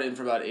parred in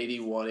for about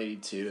 81,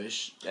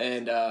 82-ish.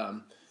 And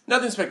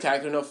nothing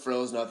spectacular, no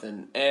frills,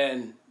 nothing.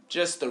 And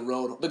just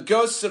the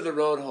ghosts of the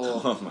road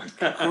hole Oh my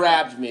god!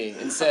 grabbed me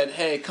and said,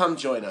 hey, come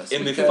join us.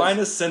 In the because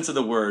finest sense of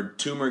the word,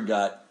 Toomer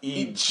got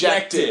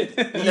ejected.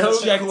 No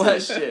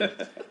question.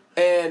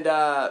 And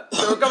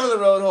so we're coming to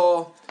the road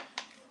hole,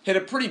 hit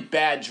a pretty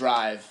bad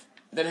drive,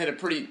 then hit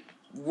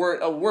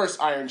a worse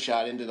iron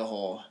shot into the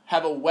hole,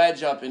 have a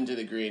wedge up into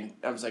the green.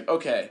 I was like,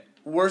 okay,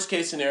 worst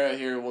case scenario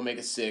here, we'll make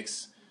a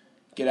 6,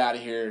 get out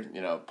of here,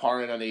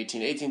 par in on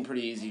 18. 18,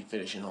 pretty easy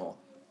finishing hole.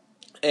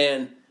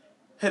 And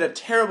hit a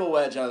terrible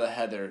wedge out of the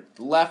heather,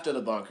 left of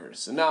the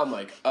bunkers. And now I'm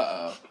like,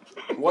 uh-oh,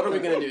 what are we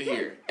going to do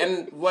here?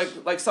 And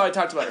like Sally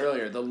talked about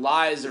earlier, the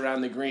lies around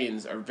the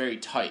greens are very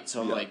tight.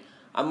 So I'm like,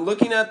 I'm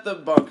looking at the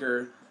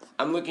bunker,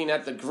 I'm looking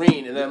at the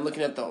green, and then I'm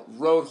looking at the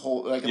road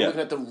hole, I'm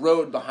looking at the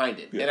road behind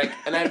it. Yeah.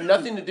 And I have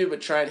nothing to do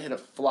but try and hit a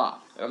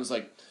flop. And I was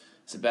like,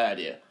 it's a bad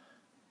idea.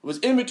 Was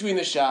in between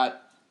the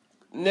shot,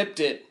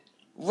 nipped it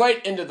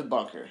right into the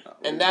bunker.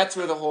 And that's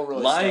where the hole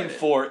really Line started.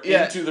 4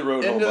 into the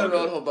road hole bunker. Into the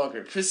road hole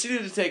bunker.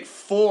 Proceeded to take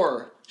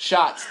 4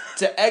 shots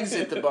to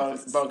exit the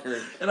bunker.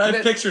 And I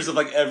have pictures of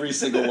every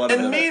single one of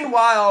them. And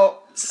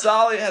meanwhile,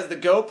 Solly has the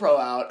GoPro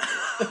out,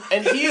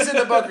 and he's in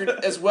the bunker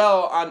as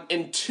well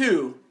in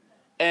 2.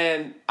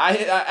 And I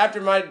after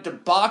my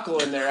debacle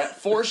in there, at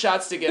 4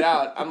 shots to get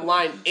out, I'm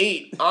line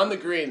 8 on the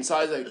green. So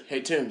I was like,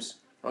 hey, Toombs,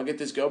 I'll get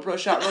this GoPro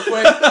shot real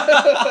quick.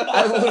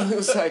 I literally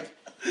was like,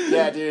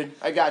 yeah, dude,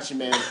 I got you,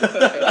 man.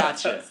 I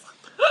got you.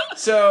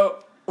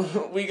 So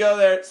we go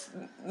there.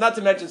 Not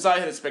to mention, Solly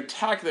had a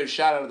spectacular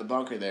shot out of the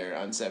bunker there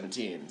on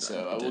 17.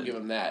 So I will give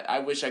him that. I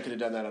wish I could have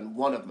done that on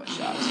one of my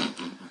shots.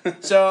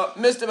 So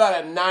missed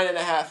about a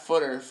 9.5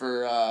 footer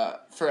for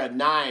a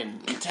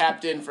 9. And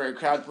tapped in for a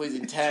crowd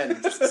pleasing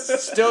 10.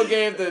 Still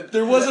gave the.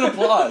 There wasn't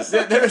applause.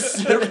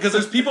 Because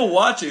there's people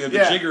watching and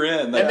the jigger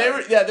in. And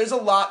there's a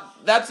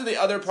lot. That's the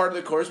other part of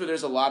the course where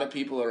there's a lot of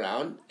people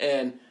around,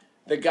 and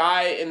the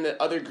guy in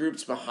the other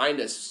groups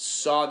behind us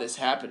saw this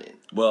happening.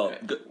 Well,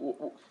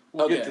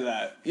 We'll get to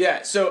that.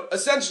 Yeah, so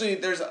essentially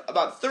there's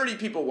about 30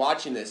 people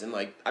watching this, and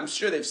I'm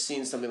sure they've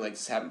seen something like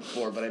this happen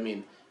before, but I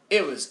mean,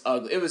 it was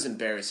ugly. It was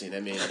embarrassing.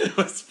 I mean,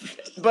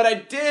 but I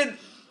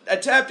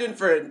tapped in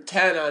for a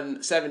 10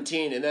 on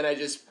 17, and then I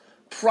just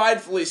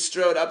pridefully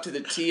strode up to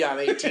the tee on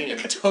 18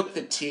 and took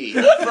the tee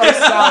from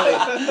Solly.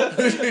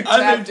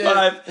 I made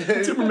 5,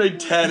 Toomer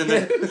made 10, and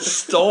then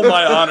stole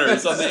my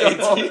honors on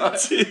the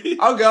 18 tee.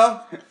 I'll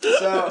go.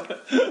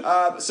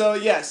 So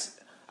yes,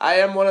 I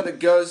am one of the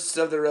ghosts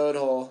of the road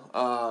hole,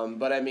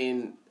 but I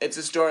mean, it's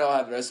a story I'll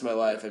have the rest of my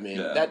life. I mean,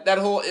 that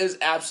hole is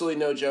absolutely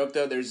no joke,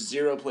 though. There's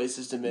 0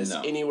 places to miss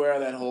anywhere on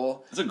that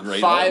hole. It's a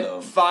great hole,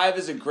 though. 5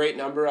 is a great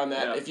number on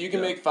that. Yeah, if you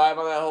can make 5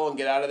 on that hole and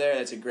get out of there,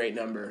 that's a great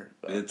number.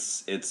 But.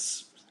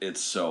 It's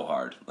so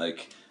hard.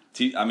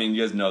 You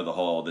guys know the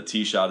hole. The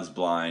tee shot is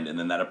blind, and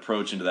then that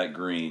approach into that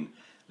green.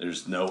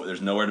 There's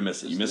nowhere to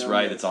miss it. You miss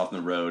it's off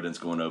the road, and it's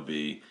going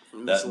OB.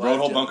 That road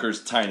hole bunker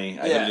is tiny.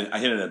 I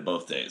hit it at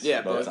both days.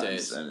 Yeah, both times.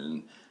 days.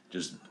 And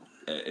just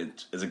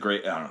it's a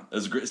great. I don't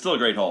know. It's still a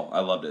great hole. I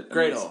loved it.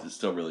 Hole. It's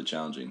still really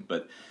challenging.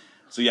 But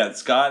so yeah,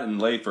 Scott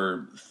and Leif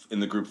are in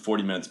the group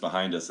 40 minutes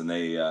behind us, and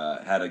they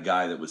had a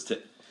guy that was.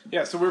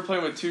 Yeah, so we were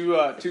playing with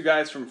two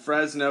guys from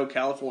Fresno,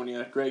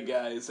 California. Great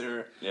guys. They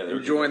were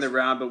enjoying the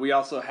round, but we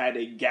also had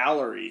a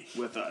gallery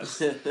with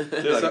us. A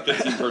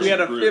 15-person we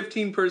had a group.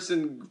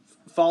 15-person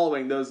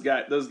following those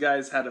guys. Those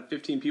guys had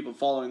 15 people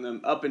following them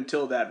up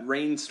until that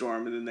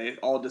rainstorm, and then they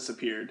all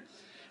disappeared.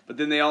 But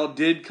then they all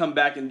did come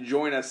back and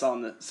join us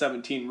on the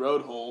 17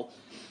 road hole.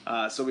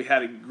 So we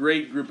had a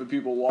great group of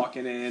people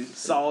walking in.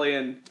 Solly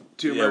and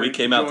Toomer. Yeah, we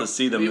came out to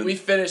see them. We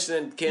finished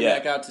and came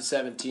back out to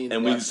 17.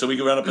 And we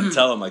could run up and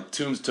tell them,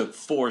 Toombs took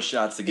 4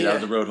 shots to get out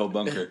of the road hole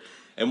bunker.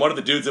 And one of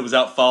the dudes that was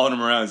out following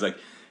him around is like,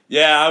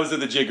 Yeah, I was at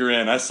the Jigger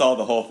Inn. I saw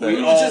the whole thing.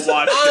 We all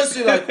watched it.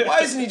 Honestly, like, why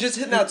isn't he just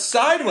hitting out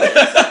sideways?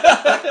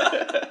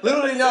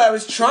 Literally, no, I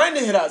was trying to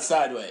hit out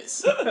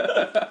sideways.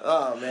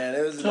 Oh, man.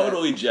 It was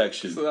Total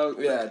ejection. So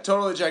Yeah,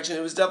 total ejection.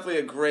 It was definitely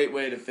a great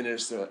way to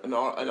finish an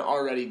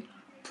already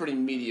pretty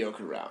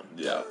mediocre round.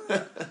 Yeah.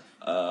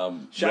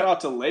 shout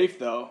out to Leif,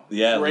 though.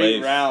 Yeah, Great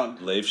Leif,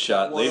 round. Leif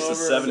shot. One Leif's a over.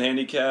 7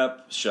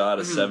 handicap. Shot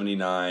a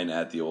 79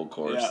 at the old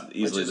course. Yeah,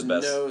 Easily which is the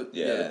best.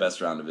 yeah. The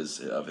best round of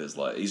his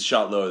life. He's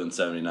shot lower than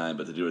 79,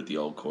 but to do it at the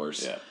old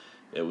course,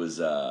 it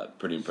was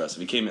pretty impressive.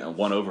 He came in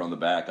 1 over on the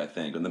back, I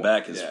think. And the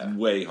back is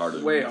way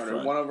harder. Way than the harder.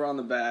 front. 1 over on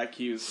the back.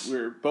 We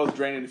were both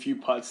draining a few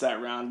putts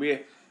that round.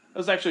 It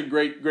was actually a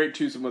great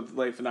twosome with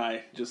Leif and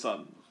I just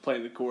on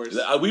playing the course.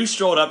 We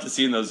strolled up to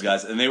seeing those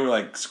guys, and they were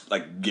like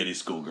giddy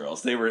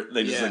schoolgirls. They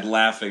just like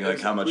laughing like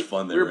how much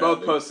fun they were. We were both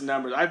having. posting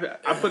numbers. I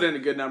put in a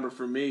good number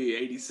for me,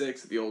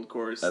 86 at the old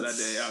course that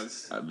day. I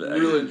was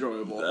really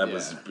enjoyable. That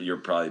was your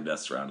probably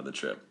best round of the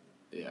trip.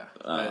 Yeah,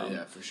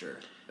 yeah, for sure.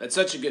 That's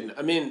such a good.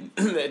 I mean,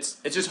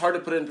 it's just hard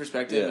to put it in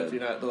perspective if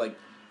you're not. But like,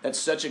 that's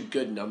such a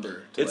good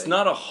number. It's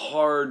not a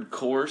hard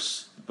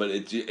course, but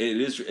it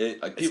is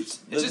like people.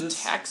 It's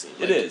just taxing.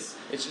 It is.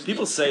 It's just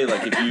people say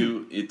like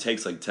it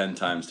takes like 10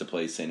 times to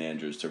play St.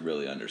 Andrews to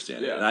really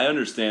understand it, Yeah. and I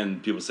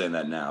understand people saying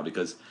that now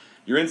because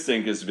your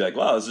instinct is to be like,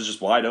 wow, this is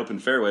just wide open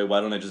fairway. Why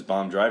don't I just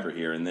bomb driver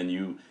here? And then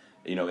you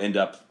end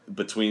up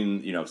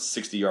between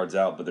 60 yards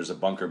out, but there's a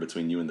bunker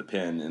between you and the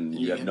pin, and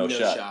you have no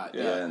shot.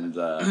 Yeah.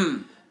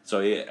 And so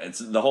it's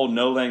the whole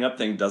no laying up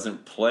thing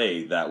doesn't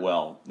play that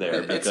well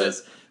there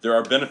because there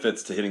are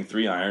benefits to hitting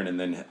 3-iron and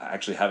then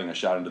actually having a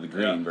shot into the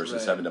green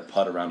versus having to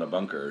putt around a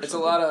bunker. It's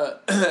something. A lot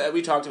of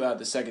we talked about it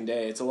the second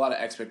day. It's a lot of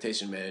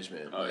expectation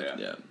management. Oh like,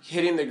 yeah.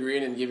 Hitting the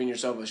green and giving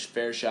yourself a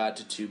fair shot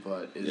to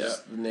 2-putt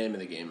is the name of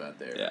the game out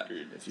there. Yeah.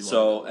 If you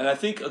So, and I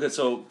think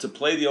so to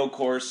play the old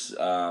course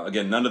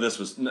again, none of this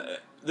was.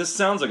 This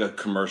sounds like a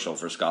commercial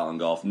for Scotland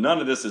Golf.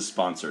 None of this is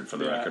sponsored for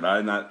the record.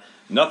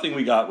 Nothing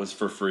we got was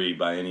for free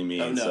by any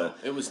means. Oh, no,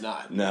 it was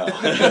not. No.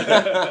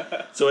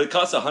 So it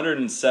costs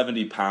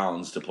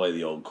 £170 to play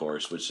the old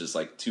course, which is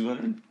like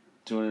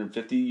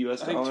 250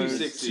 US I think dollars.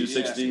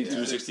 260,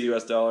 260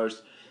 US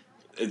dollars.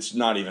 It's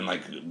not even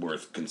like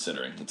worth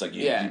considering. It's like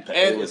you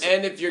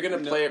and if you're gonna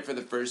play it for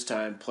the first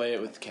time, play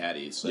it with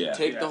caddies. Like,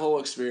 take the whole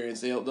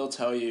experience. They'll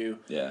tell you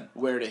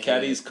where to hit.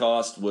 Caddy's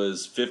cost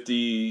was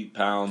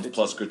 £50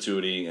 plus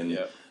gratuity, and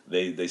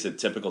they said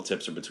typical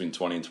tips are between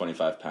 20 and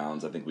 25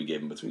 pounds. I think we gave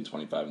them between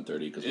 25 and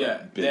 30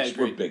 because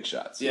we're big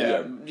shots.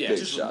 Big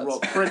just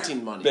shots.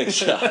 Printing money. Big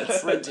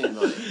shots. Printing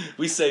money.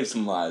 We saved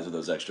some lives with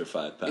those extra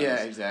 5 pounds. Yeah,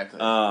 exactly.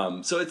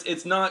 So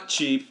it's not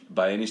cheap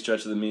by any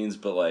stretch of the means,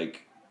 but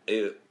like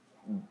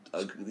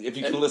if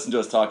you can listen to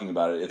us talking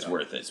about it, it's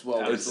worth it.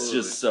 It's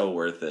just so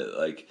worth it.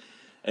 Like,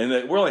 and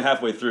we're only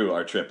halfway through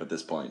our trip at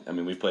this point. I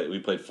mean, we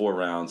played 4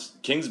 rounds.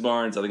 Kings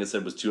Barnes, I think I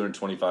said, was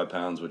 225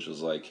 pounds, which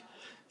was like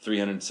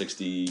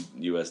 360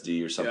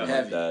 USD or something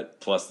like that,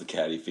 plus the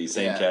caddy fee,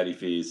 caddy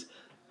fees.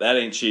 That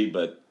ain't cheap,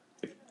 but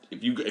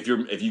if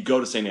you go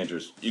to St.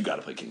 Andrews, you got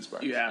to play Kings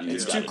Barnes. Yeah,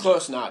 it's too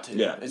close not to.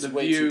 Yeah, it's the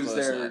way views too close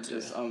there not are to.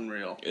 just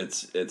unreal.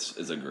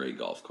 It's a great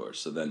golf course.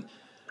 So then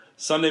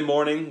Sunday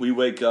morning, we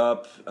wake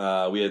up.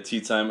 We had tea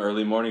time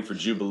early morning for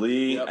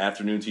Jubilee,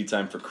 afternoon tea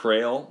time for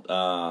Crail.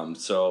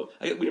 So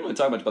we didn't really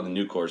talk much about the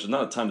new course. There's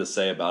not a ton to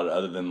say about it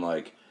other than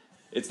like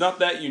it's not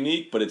that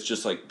unique, but it's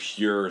just like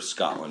pure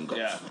Scotland golf.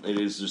 Yeah. It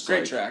is just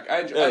Great like, track.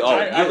 I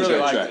really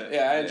liked it.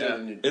 Yeah, I enjoyed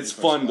the new. It's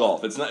fun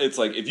golf. It's not. It's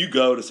like if you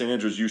go to St.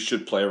 Andrews, you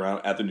should play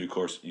around at the new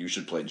course. You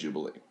should play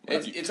Jubilee.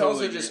 It's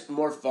also just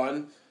more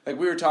fun. Like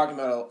we were talking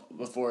about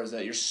before, is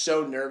that you're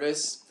so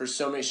nervous for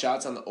so many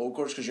shots on the old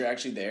course because you're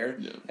actually there,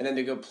 and then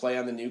to go play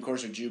on the new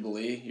course or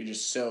Jubilee, you're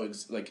just so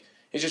like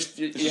it's just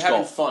you're having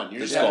golf. fun.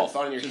 You're It's just having golf.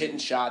 fun. You're hitting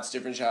shots,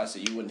 different shots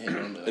that you wouldn't hit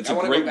normally. Like, It's I a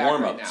wanna great go back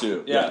warm right up now.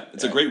 too. Yeah.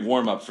 It's a great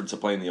warm up to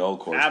playing the old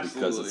course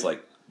because it's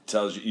like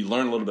tells you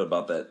learn a little bit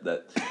about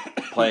that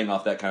playing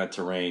off that kind of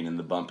terrain and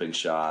the bumping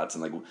shots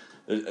and like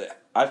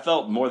I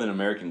felt more than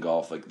American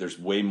golf like there's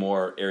way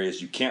more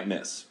areas you can't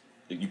miss.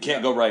 You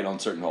can't go right on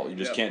certain holes. You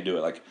just can't do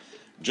it. Like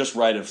just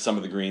right of some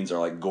of the greens are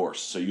like gorse,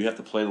 so you have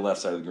to play the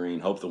left side of the green,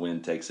 hope the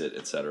wind takes it,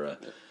 etc.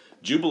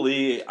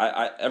 Jubilee,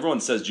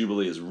 everyone says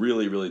Jubilee is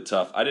really, really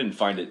tough. I didn't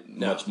find it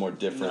much more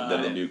different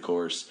than the new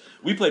course.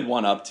 We played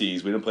one up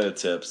tees. We didn't play the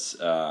tips.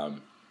 I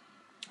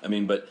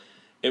mean, but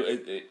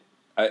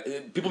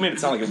people made it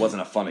sound like it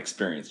wasn't a fun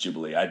experience,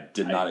 Jubilee. I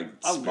did not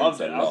experience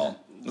that at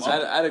all.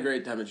 I had a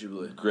great time at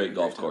Jubilee. Great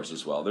golf course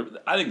as well.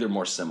 I think they're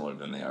more similar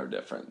than they are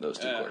different, those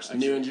two courses.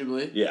 New and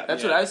Jubilee? Yeah.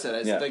 That's what I said.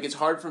 I said, like, it's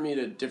hard for me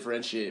to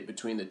differentiate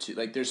between the two.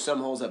 Like, there's some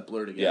holes that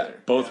blur together. Yeah,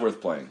 both worth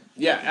playing.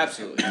 Yeah,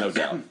 absolutely. No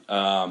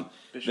doubt.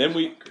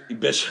 Then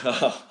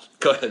Bishop,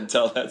 go ahead and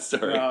tell that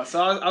story.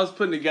 So I was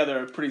putting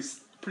together a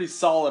pretty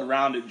solid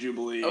round at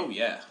Jubilee. Oh,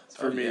 yeah.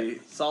 For me.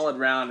 Solid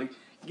round.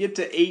 Get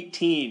to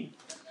 18.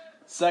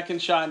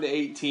 Second shot into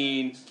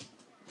 18.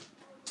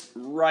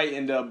 Right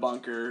into a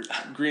bunker.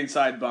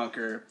 Greenside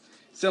bunker.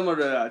 Similar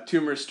to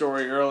Toomer's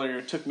story earlier,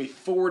 it took me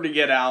 4 to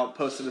get out.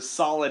 Posted a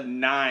solid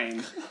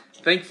 9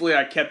 Thankfully,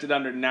 I kept it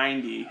under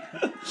 90,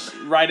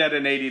 right at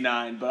an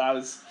 89. But I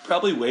was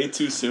Probably way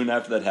too soon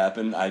after that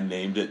happened, I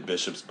named it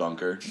Bishop's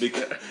Bunker.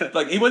 Because,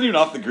 like, he wasn't even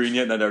off the green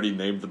yet, and I'd already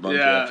named the bunker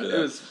after that.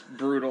 it was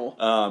brutal.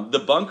 The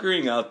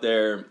bunkering out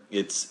there,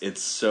 it's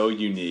so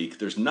unique.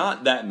 There's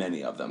not that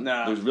many of them.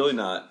 No. There's really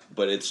not,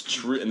 but it's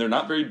true, and they're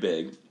not very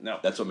big. No.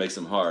 That's what makes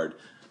them hard.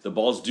 The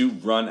balls do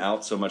run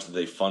out so much that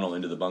they funnel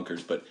into the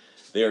bunkers, but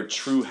they are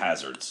true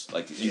hazards.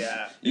 Like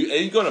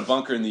you go in a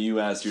bunker in the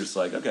U.S., you're just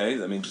like,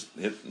 okay, I mean, just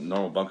hit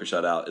normal bunker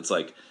shot out. It's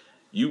like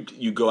you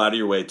go out of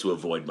your way to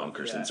avoid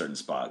bunkers in certain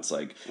spots.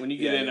 Like When you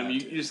get in them,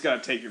 you just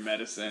got to take your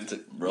medicine.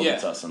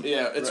 Robitussin.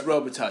 Yeah, it's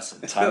Robitussin.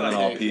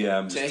 Tylenol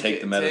PM, just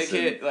take the medicine.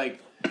 Take it, like,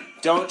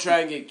 don't try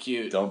and get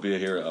cute. Don't be a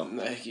hero.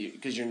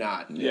 Because you're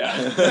not.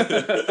 Yeah.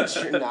 Because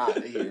you're not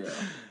a hero.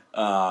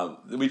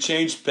 We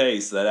changed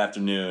pace that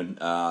afternoon.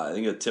 I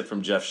think a tip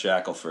from Jeff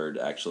Shackelford,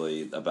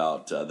 actually,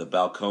 about the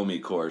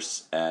Balcomi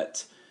course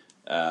at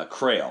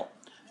Crail,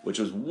 which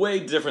was way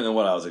different than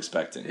what I was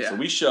expecting. Yeah. So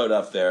we showed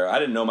up there. I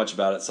didn't know much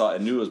about it. I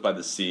knew it was by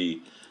the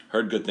sea,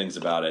 heard good things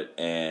about it,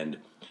 and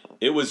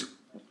it was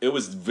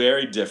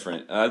very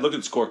different. And I looked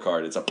at the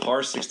scorecard. It's a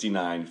par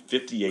 69,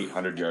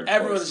 5,800 yard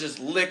Everyone's course. just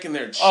licking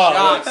their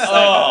chops.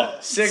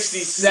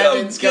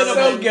 67's So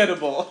gonna win.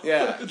 gettable.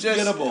 Yeah,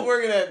 gettable.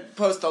 We're gonna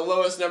post the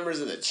lowest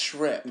numbers of the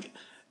trip.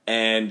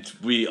 And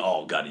we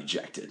all got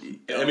ejected.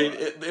 I mean,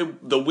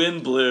 the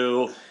wind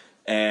blew,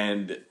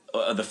 and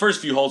the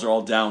first few holes are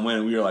all downwind,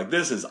 and we were like,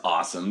 this is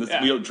awesome.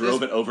 We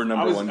drove it over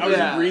number one. I was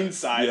green. green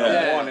side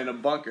on one in a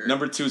bunker.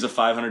 Number 2 is a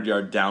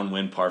 500-yard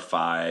downwind par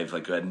 5.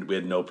 Like we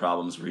had no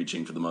problems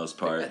reaching for the most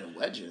part. And a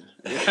wedge in.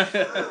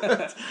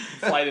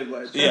 Flighted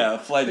wedge. Yeah,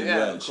 flighted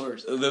wedge. Of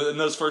course. And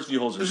those first few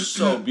holes are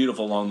so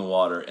beautiful along the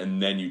water, and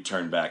then you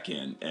turn back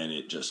in, and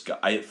it just got.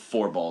 I hit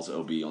 4 balls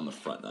OB on the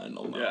front nine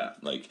alone. Yeah.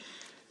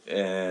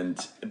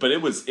 But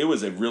it was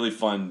a really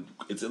fun.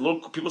 It's a little.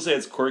 People say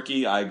it's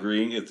quirky. I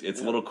agree.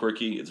 It's a little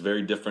quirky. It's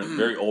very different.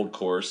 Very old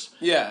course.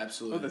 Yeah, What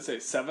absolutely. did they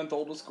say? 7th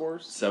oldest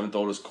course? 7th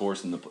oldest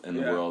course in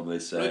the world. They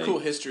say. Really cool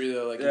history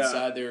though, like Yeah.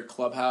 inside their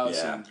clubhouse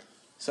Yeah. and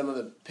some of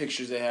the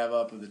pictures they have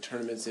up of the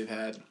tournaments they've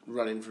had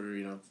running for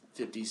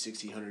 50,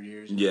 60, 100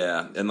 years.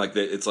 Yeah, and like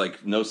it's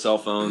like no cell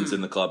phones in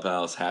the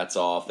clubhouse. Hats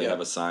off. They Yeah. have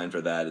a sign for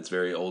that. It's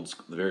very old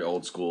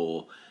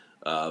school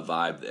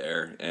vibe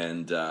there.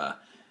 And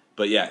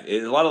but yeah,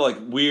 a lot of like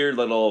weird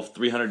little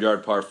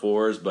 300-yard par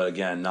 4s. But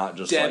again, not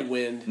just Dead like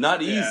wind.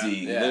 not Yeah. easy.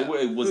 Yeah.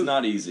 It was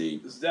not easy.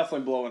 It was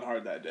definitely blowing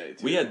hard that day,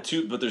 too. We had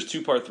 2, but there's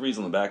 2 par 3s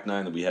on the back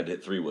nine that we had to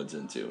hit 3 woods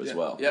into as Yeah.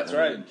 well. Yeah, That's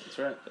right. That's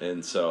right.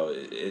 And so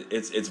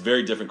it's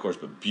very different course,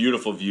 but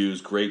beautiful views,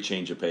 great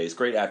change of pace,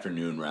 great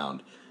afternoon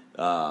round.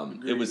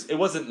 It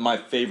wasn't my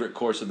favorite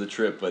course of the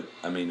trip, but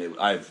I mean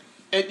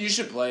You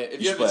should play it if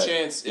You you have should the play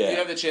it. chance. Yeah. If you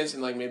have the chance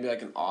in like maybe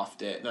like an off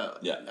day. No,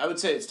 Yeah. I would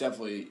say it's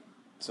definitely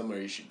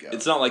somewhere you should go.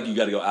 it's not like you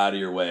got to go out of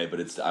your way,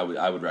 but I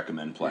would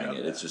recommend playing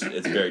it. It's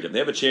very different. They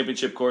have a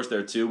championship course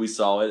there too. We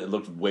saw it. It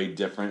looked way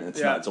different.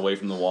 It's away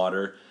from the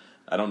water.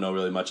 I don't know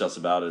really much else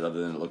about it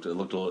other than it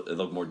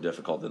looked more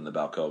difficult than the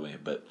Balcomi,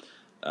 but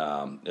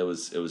it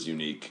was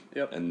unique.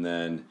 Yep. And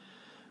then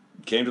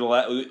came to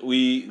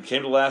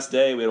the last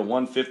day. We had a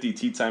 150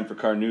 tee time for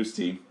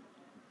Carnoustie.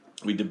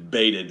 We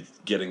debated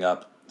getting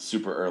up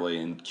super early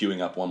and queuing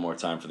up one more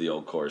time for the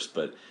old course,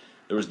 but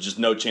there was just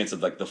no chance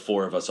of like the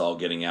 4 of us all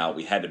getting out.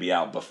 We had to be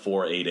out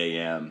before 8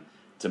 a.m.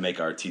 to make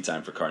our tee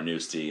time for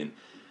Carnoustie, and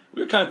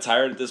we were kind of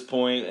tired at this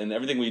point. And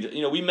everything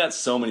we met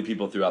so many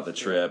people throughout the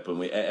trip,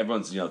 and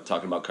everyone's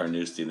talking about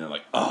Carnoustie, and they're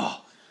like,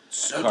 oh.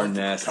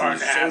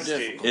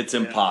 Carnoustie. It's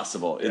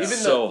impossible. It's even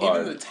so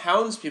hard. Even the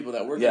townspeople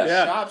that work Yeah. in the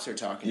Yeah. shops are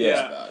talking Yeah. to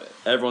us about it.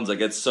 Everyone's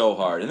like, it's so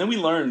hard. And then we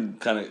learned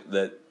kind of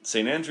that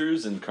St.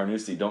 Andrews and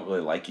Carnoustie don't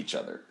really like each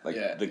other. Like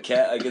Yeah. the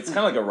cat, like it's kind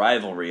of like a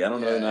riverry. I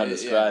don't know how to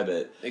describe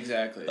it.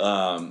 Exactly.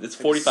 It's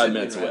 45 Sydney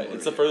minutes away. rivalry.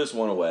 It's the furthest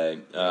one away.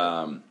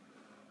 And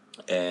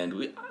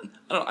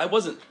I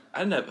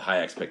didn't have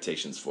high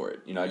expectations for it.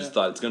 I just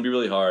thought it's going to be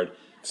really hard.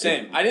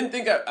 Same. I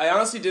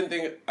honestly didn't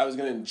think I was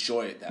going to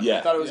enjoy it that much. Yeah.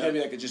 I thought it was going to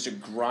be like just a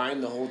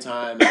grind the whole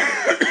time.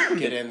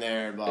 Get in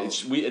there. Blah,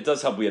 blah. It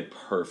does help we had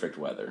perfect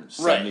weather.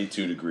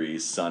 72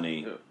 degrees,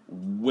 sunny.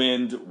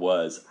 Wind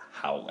was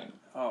howling.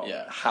 Oh,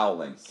 Yeah.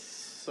 Howling.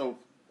 So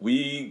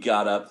We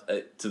got up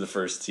to the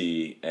first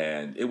tee,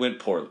 and it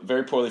went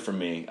very poorly for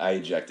me. I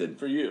ejected.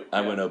 for you. I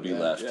went OB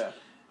left. Yeah.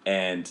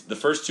 And the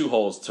first 2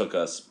 holes took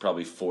us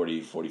probably 40,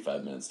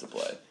 45 minutes to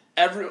play.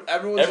 Everyone's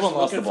Everyone just lost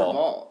the looking for ball.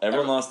 ball.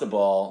 Everyone lost the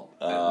ball.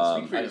 Speak for I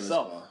didn't lose the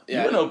yourself. ball. You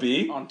Yeah. went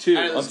OB. On 2.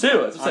 I On lose 2. the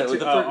ball. That's what I'm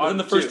saying. On In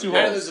the two. first 2 I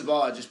didn't holes. lose the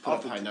ball. I just put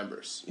up high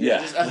numbers.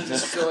 Yeah. I was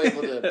just still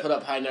able to put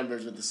up high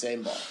numbers with the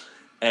same ball.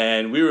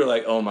 And we were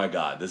like, oh my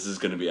God, this is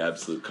going to be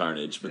absolute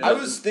carnage. But I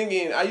was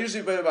thinking, I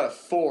usually play about a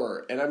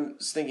 4, and I'm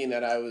thinking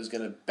that I was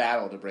going to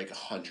battle to break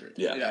 100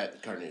 Yeah.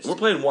 at Carnoustie. we're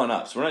playing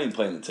 1-ups. We're not even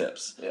playing the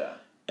tips. Yeah.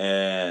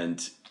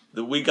 And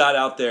we got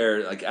out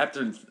there, like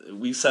after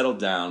we settled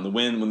down,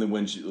 when the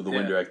wind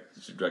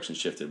direction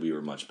shifted, we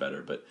were much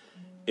better. But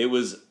it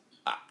was,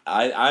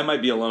 I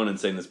might be alone in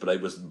saying this, but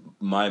it was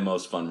my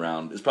most fun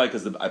round. It's probably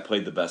because I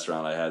played the best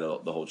round I had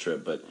the whole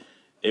trip. But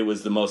it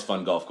was the most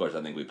fun golf course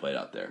I think we played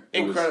out there.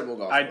 Incredible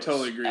golf course. I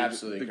totally agree.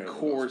 Absolutely The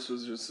incredible course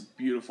was just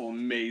beautiful,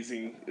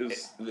 amazing.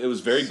 It was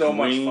very so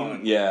green. much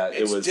fun. Yeah,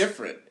 It's it was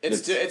different.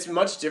 It's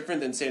much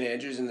different than St.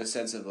 Andrews in the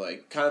sense of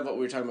like kind of what we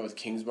were talking about with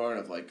Kingsbarn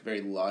of like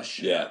very lush.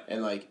 Yeah.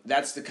 And like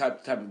that's the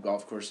type of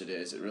golf course it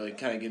is. It really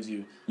kind of gives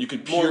you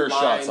could more pure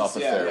shots lines, off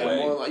the yeah,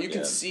 fairway. you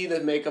can see the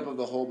makeup of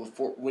the hole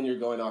before when you're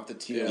going off the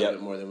tee a little Yep.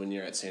 bit more than when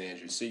you're at St.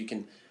 Andrews. So you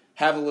can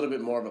have a little bit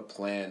more of a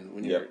plan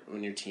when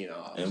you're teeing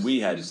off. And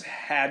we had just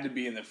had to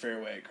be in the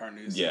fairway at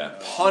Carnoustie. Yeah.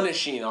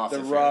 punishing off The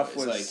the rough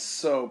fairways, was like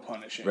so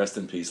punishing. rest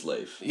in peace,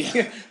 Leif.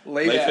 Leif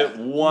Leif hit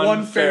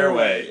one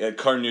fairway at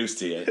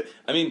Carnoustie.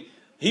 I mean,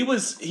 he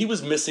was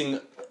missing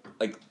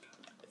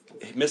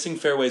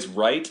fairways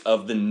right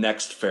of the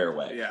next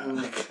fairway.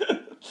 Yeah.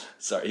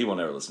 Sorry, he won't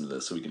ever listen to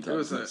this, so we can talk. It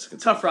was a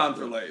tough round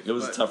for Leif. It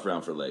was a tough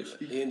round for Leif.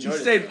 he He enjoyed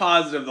stayed it.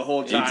 positive the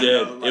whole time. He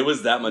did. Though. It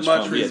was that much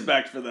Much fun. We had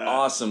respect for that.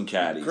 Awesome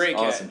caddies. Great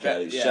awesome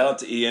caddies. caddies. Yeah. Shout out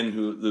to Ian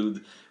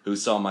who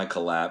saw my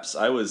collapse.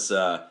 I was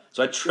so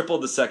I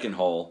tripled the second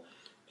hole,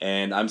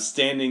 and I'm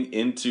standing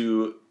in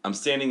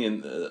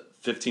the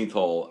 15th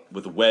hole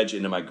with a wedge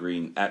into my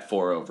green at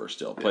 4 over.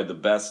 Still played the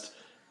best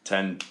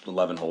 10,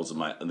 11 holes of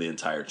the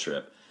entire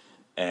trip.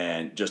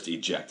 And just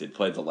ejected.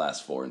 Played the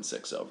last 4 and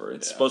 6 over.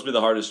 It's supposed to be the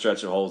hardest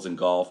stretch of holes in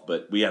golf,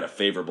 but we had a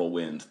favorable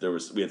wind.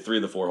 We had 3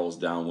 of the 4 holes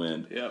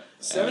downwind. Yep.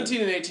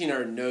 17 and 18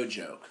 are no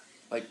joke.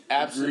 Like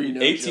absolutely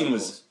no 18 joke.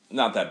 was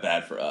not that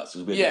bad for us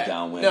because we had a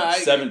downwind. No,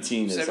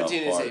 17 is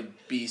 17 a is hard. a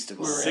beast of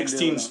a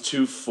 16's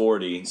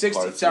 240.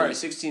 16, sorry,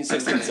 16,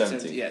 17,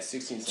 17. Yeah,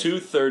 16, 17.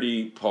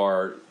 230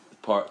 par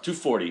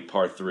 240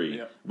 par 3.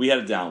 Yep. We had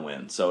a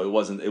downwind, so it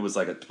was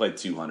like played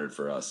 200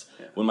 for us.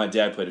 Yeah. When my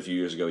dad played a few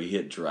years ago, he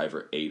hit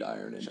driver 8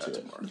 iron into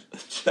it.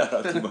 Shout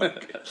out to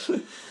Mark.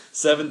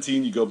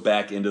 17, we went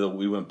back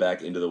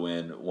into the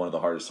wind. One of the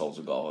hardest holes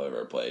of golf I've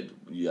ever played.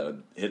 You got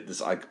to hit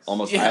this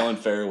almost island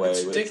fairway. It's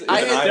It's ridiculous. an I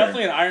hit- iron.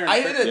 Definitely an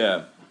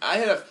iron. I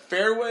hit a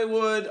fairway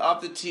wood off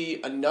the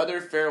tee,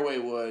 another fairway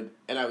wood,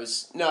 and I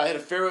hit a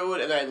fairway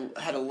wood, and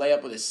I had a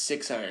layup with a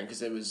 6 iron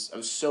because I was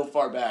so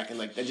far back, and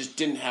like I just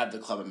didn't have the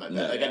club in my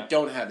bag. I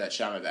don't have that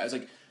shot in my bag. I was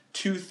like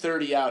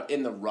 230 out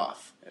in the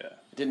rough. Yeah.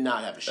 Did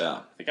not have a shot. Yeah.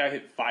 I think I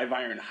hit 5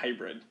 iron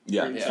hybrid.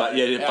 Yeah, Yeah.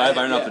 you hit 5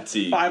 iron Yeah. off the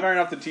tee. 5 iron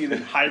off the tee,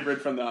 then hybrid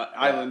from the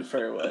island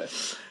fairway.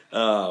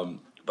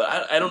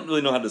 But I don't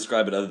really know how to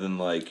describe it other than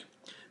like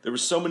there were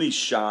so many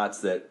shots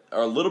that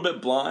are a little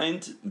bit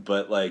blind,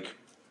 but like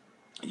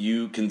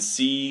you can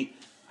see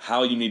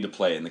how you need to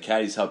play, and the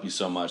caddies help you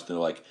so much. They're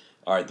like,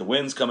 all right, the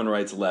wind's coming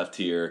right to left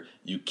here.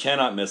 You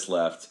cannot miss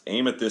left.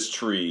 Aim at this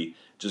tree.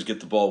 Just get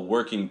the ball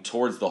working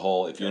towards the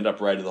hole. If you end up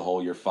right of the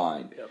hole, you're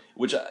fine. Yep.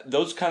 Which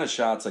those kind of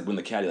shots, like when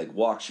the caddy like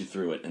walks you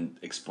through it and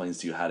explains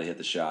to you how to hit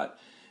the shot,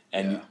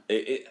 and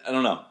I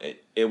don't know,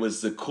 it was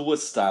the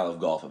coolest style of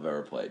golf I've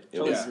ever played.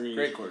 It was, Agreed.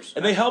 Great course.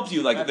 and they helped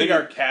you like I they think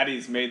our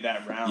caddies made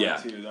that round Yeah,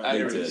 too. they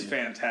They were did. just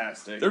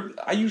fantastic.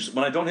 I usually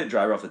when I don't hit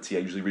driver off the tee,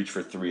 I usually reach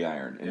for 3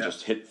 iron and Yeah.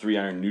 just hit 3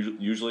 iron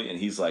usually. And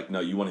he's like, "No,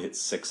 you want to hit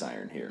 6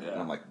 iron here." Yeah.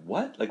 And I'm like,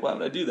 "What? Like, why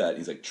would I do that?" And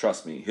he's like,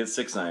 "Trust me, hit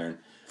 6 iron."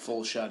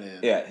 Full shot in.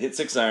 Yeah, hit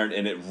 6 iron,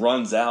 and it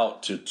runs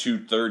out to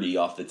 230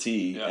 off the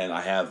tee, Yeah. and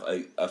I have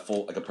a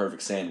full like a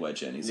perfect sand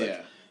wedge in. He's Yeah.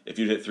 like, "If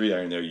you'd hit 3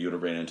 iron there, you would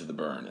have ran into the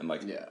burn." And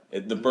like, Yeah.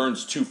 the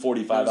burn's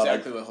 245 Know out.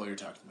 exactly what hole you're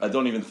talking I about.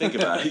 don't even think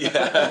about it.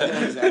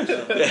 Yeah.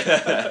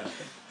 Exactly.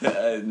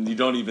 And you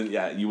don't even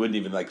you wouldn't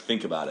even like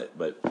think about it,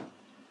 but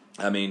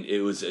I mean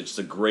it's just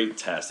a great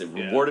test. It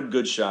rewarded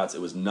good shots.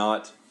 It was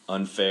not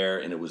unfair,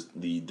 and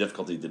the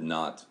difficulty did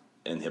not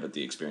inhibit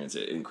the experience.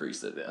 It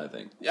increased it, I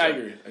think. Yeah, I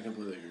agree. I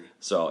completely agree.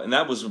 So, and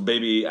that was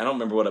maybe, I don't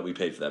remember what we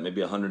paid for that,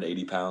 maybe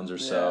 180 pounds or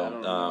so. I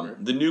don't remember.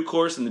 The new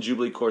course and the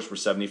Jubilee course were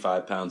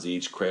 75 pounds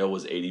each. Crail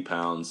was 80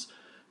 pounds.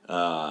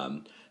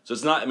 So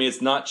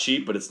it's not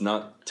cheap, but it's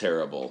not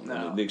terrible. No.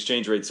 I mean, the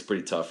exchange rate's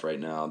pretty tough right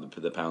now.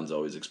 The pound's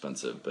always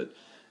expensive, but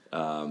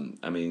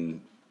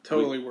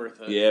Totally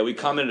worth it. yeah, we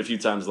commented a few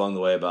times along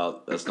the way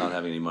about us not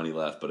having any money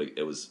left, but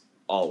it was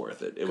all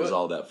worth it. It was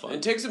all that fun.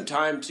 And take some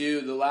time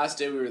too. The last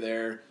day we were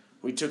there,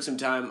 we took some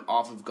time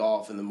off of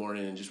golf in the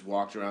morning and just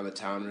walked around the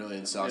town really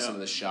and saw some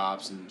of the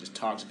shops and just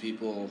talked to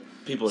people.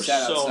 People are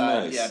sat so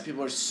outside. nice. Yeah,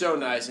 people are so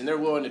nice and they're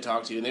willing to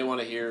talk to you and they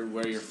want to hear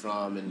where you're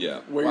from and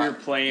Where you're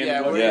playing,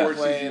 Yeah, what where you're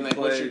courses playing, you like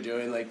what play. you're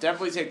doing. Like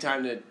definitely take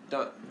time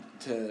to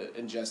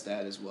ingest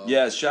that as well.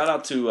 Yeah, shout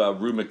out to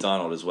Rue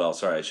McDonald as well.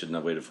 Sorry, I shouldn't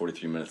have waited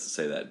 43 minutes to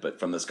say that, but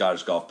from the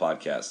Scottish Golf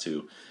Podcast,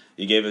 who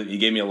he gave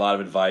me a lot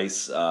of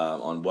advice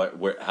on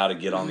how to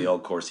get on the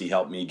old course. He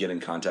helped me get in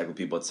contact with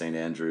people at St.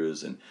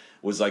 Andrews and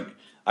was like,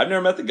 I've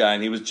never met the guy,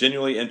 and he was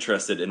genuinely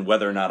interested in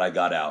whether or not I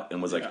got out,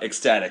 and was like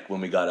ecstatic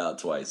when we got out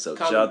twice. So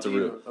shout out to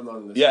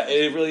Rue. Yeah,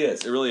 it really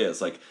is. It really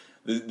is. Like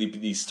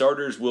the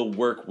starters will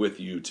work with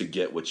you to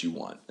get what you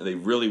want. They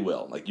really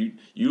will. Like you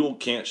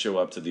can't show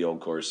up to the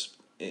old course.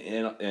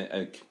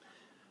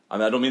 I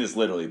mean, I don't mean this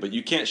literally, but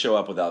you can't show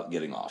up without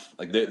getting off.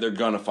 Like they're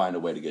gonna find a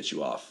way to get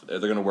you off. They're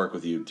gonna work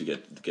with you to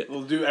get.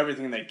 They'll do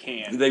everything they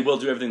can. They will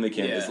do everything they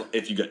can. Yeah.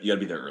 If you gotta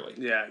be there early.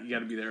 Yeah, you got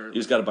to be there. You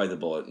just got to bite the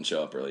bullet and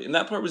show up early. And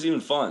that part was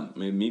even fun. I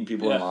mean, meeting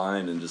people in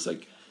line and just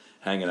like,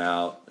 hanging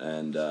out,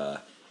 and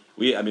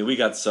we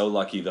got so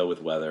lucky though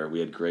with weather.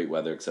 We had great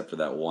weather except for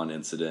that one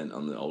incident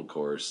on the old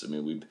course. I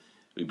mean,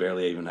 we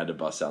barely even had to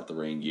bust out the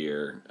rain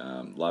gear.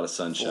 A lot of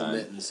sunshine. Full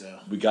mittens, so.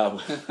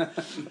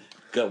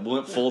 We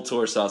went full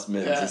tour sauce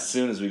mittens as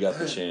soon as we got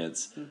the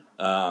chance.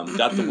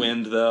 Got the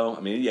wind though. I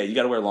mean, yeah, you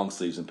got to wear long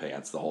sleeves and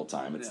pants the whole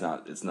time. It's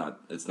not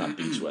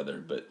beach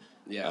weather, but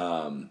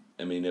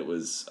I mean, it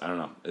was, I don't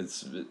know.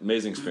 It's an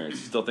amazing experience.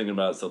 Still thinking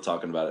about it, still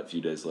talking about it a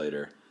few days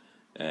later.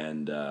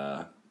 And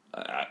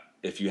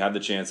if you have the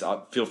chance,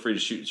 feel free to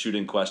shoot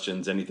in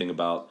questions, anything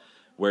about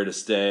where to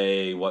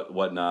stay,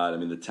 whatnot. I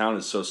mean, the town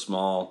is so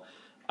small.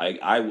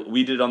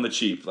 We did it on the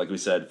cheap, like we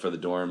said, for the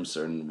dorms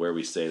and where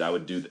we stayed. I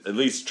would at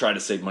least try to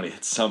save money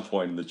at some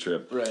point in the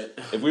trip. Right.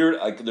 If we were,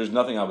 there's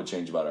nothing I would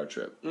change about our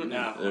trip.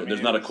 No.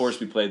 There's not a course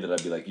we played that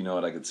I'd be like, you know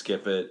what, I could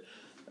skip it.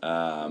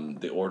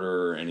 The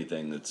order or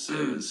anything,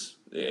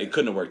 it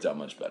couldn't have worked out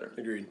much better.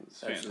 Agreed.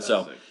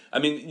 So, I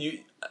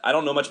mean, I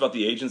don't know much about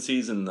the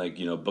agencies and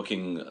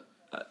booking.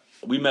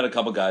 We met a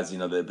couple guys,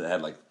 that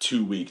had like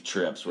 2-week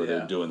trips where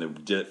they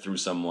did it through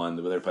someone.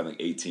 They were playing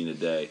like 18 a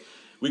day.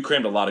 We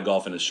crammed a lot of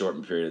golf in a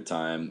short period of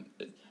time.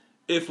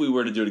 If we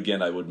were to do it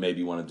again, I would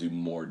maybe want to do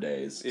more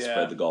days,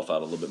 spread the golf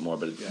out a little bit more,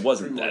 but it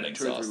wasn't that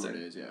exhausting. 2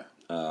 or 3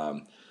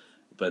 more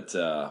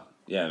days,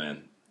 Yeah,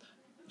 man.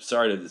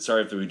 Sorry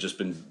if we've just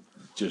been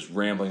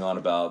rambling on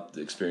about the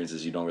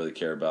experiences you don't really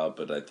care about,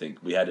 but I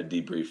think we had a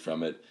debrief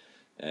from it,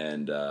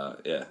 and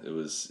it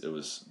was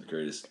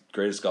the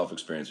greatest golf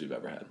experience we've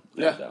ever had.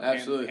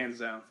 Absolutely, hands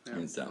down. Yeah.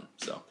 Hands down.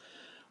 So.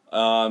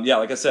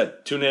 Like I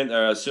said, tune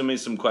in, send me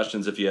some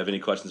questions if you have any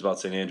questions about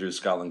St. Andrews,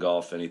 Scotland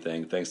golf,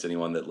 anything. Thanks to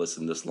anyone that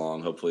listened this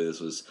long. Hopefully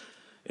this was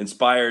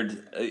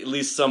inspired at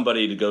least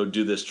somebody to go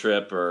do this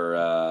trip or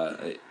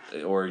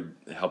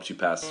helped you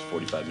pass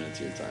 45 minutes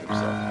of your time.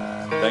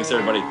 So thanks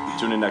everybody.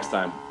 Tune in next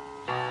time.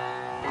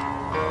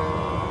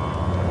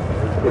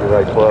 Be the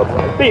right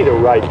club. Be the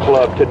right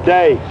club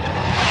today.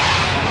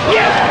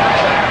 Yes!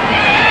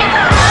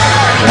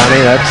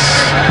 Johnny, that's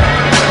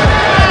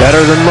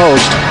better than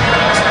most.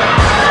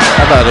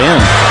 How about in?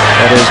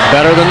 That is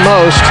better than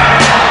most.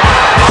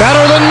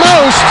 Better than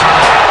most!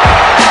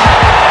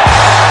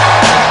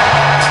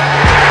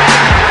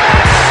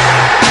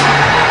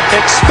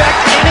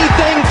 Expect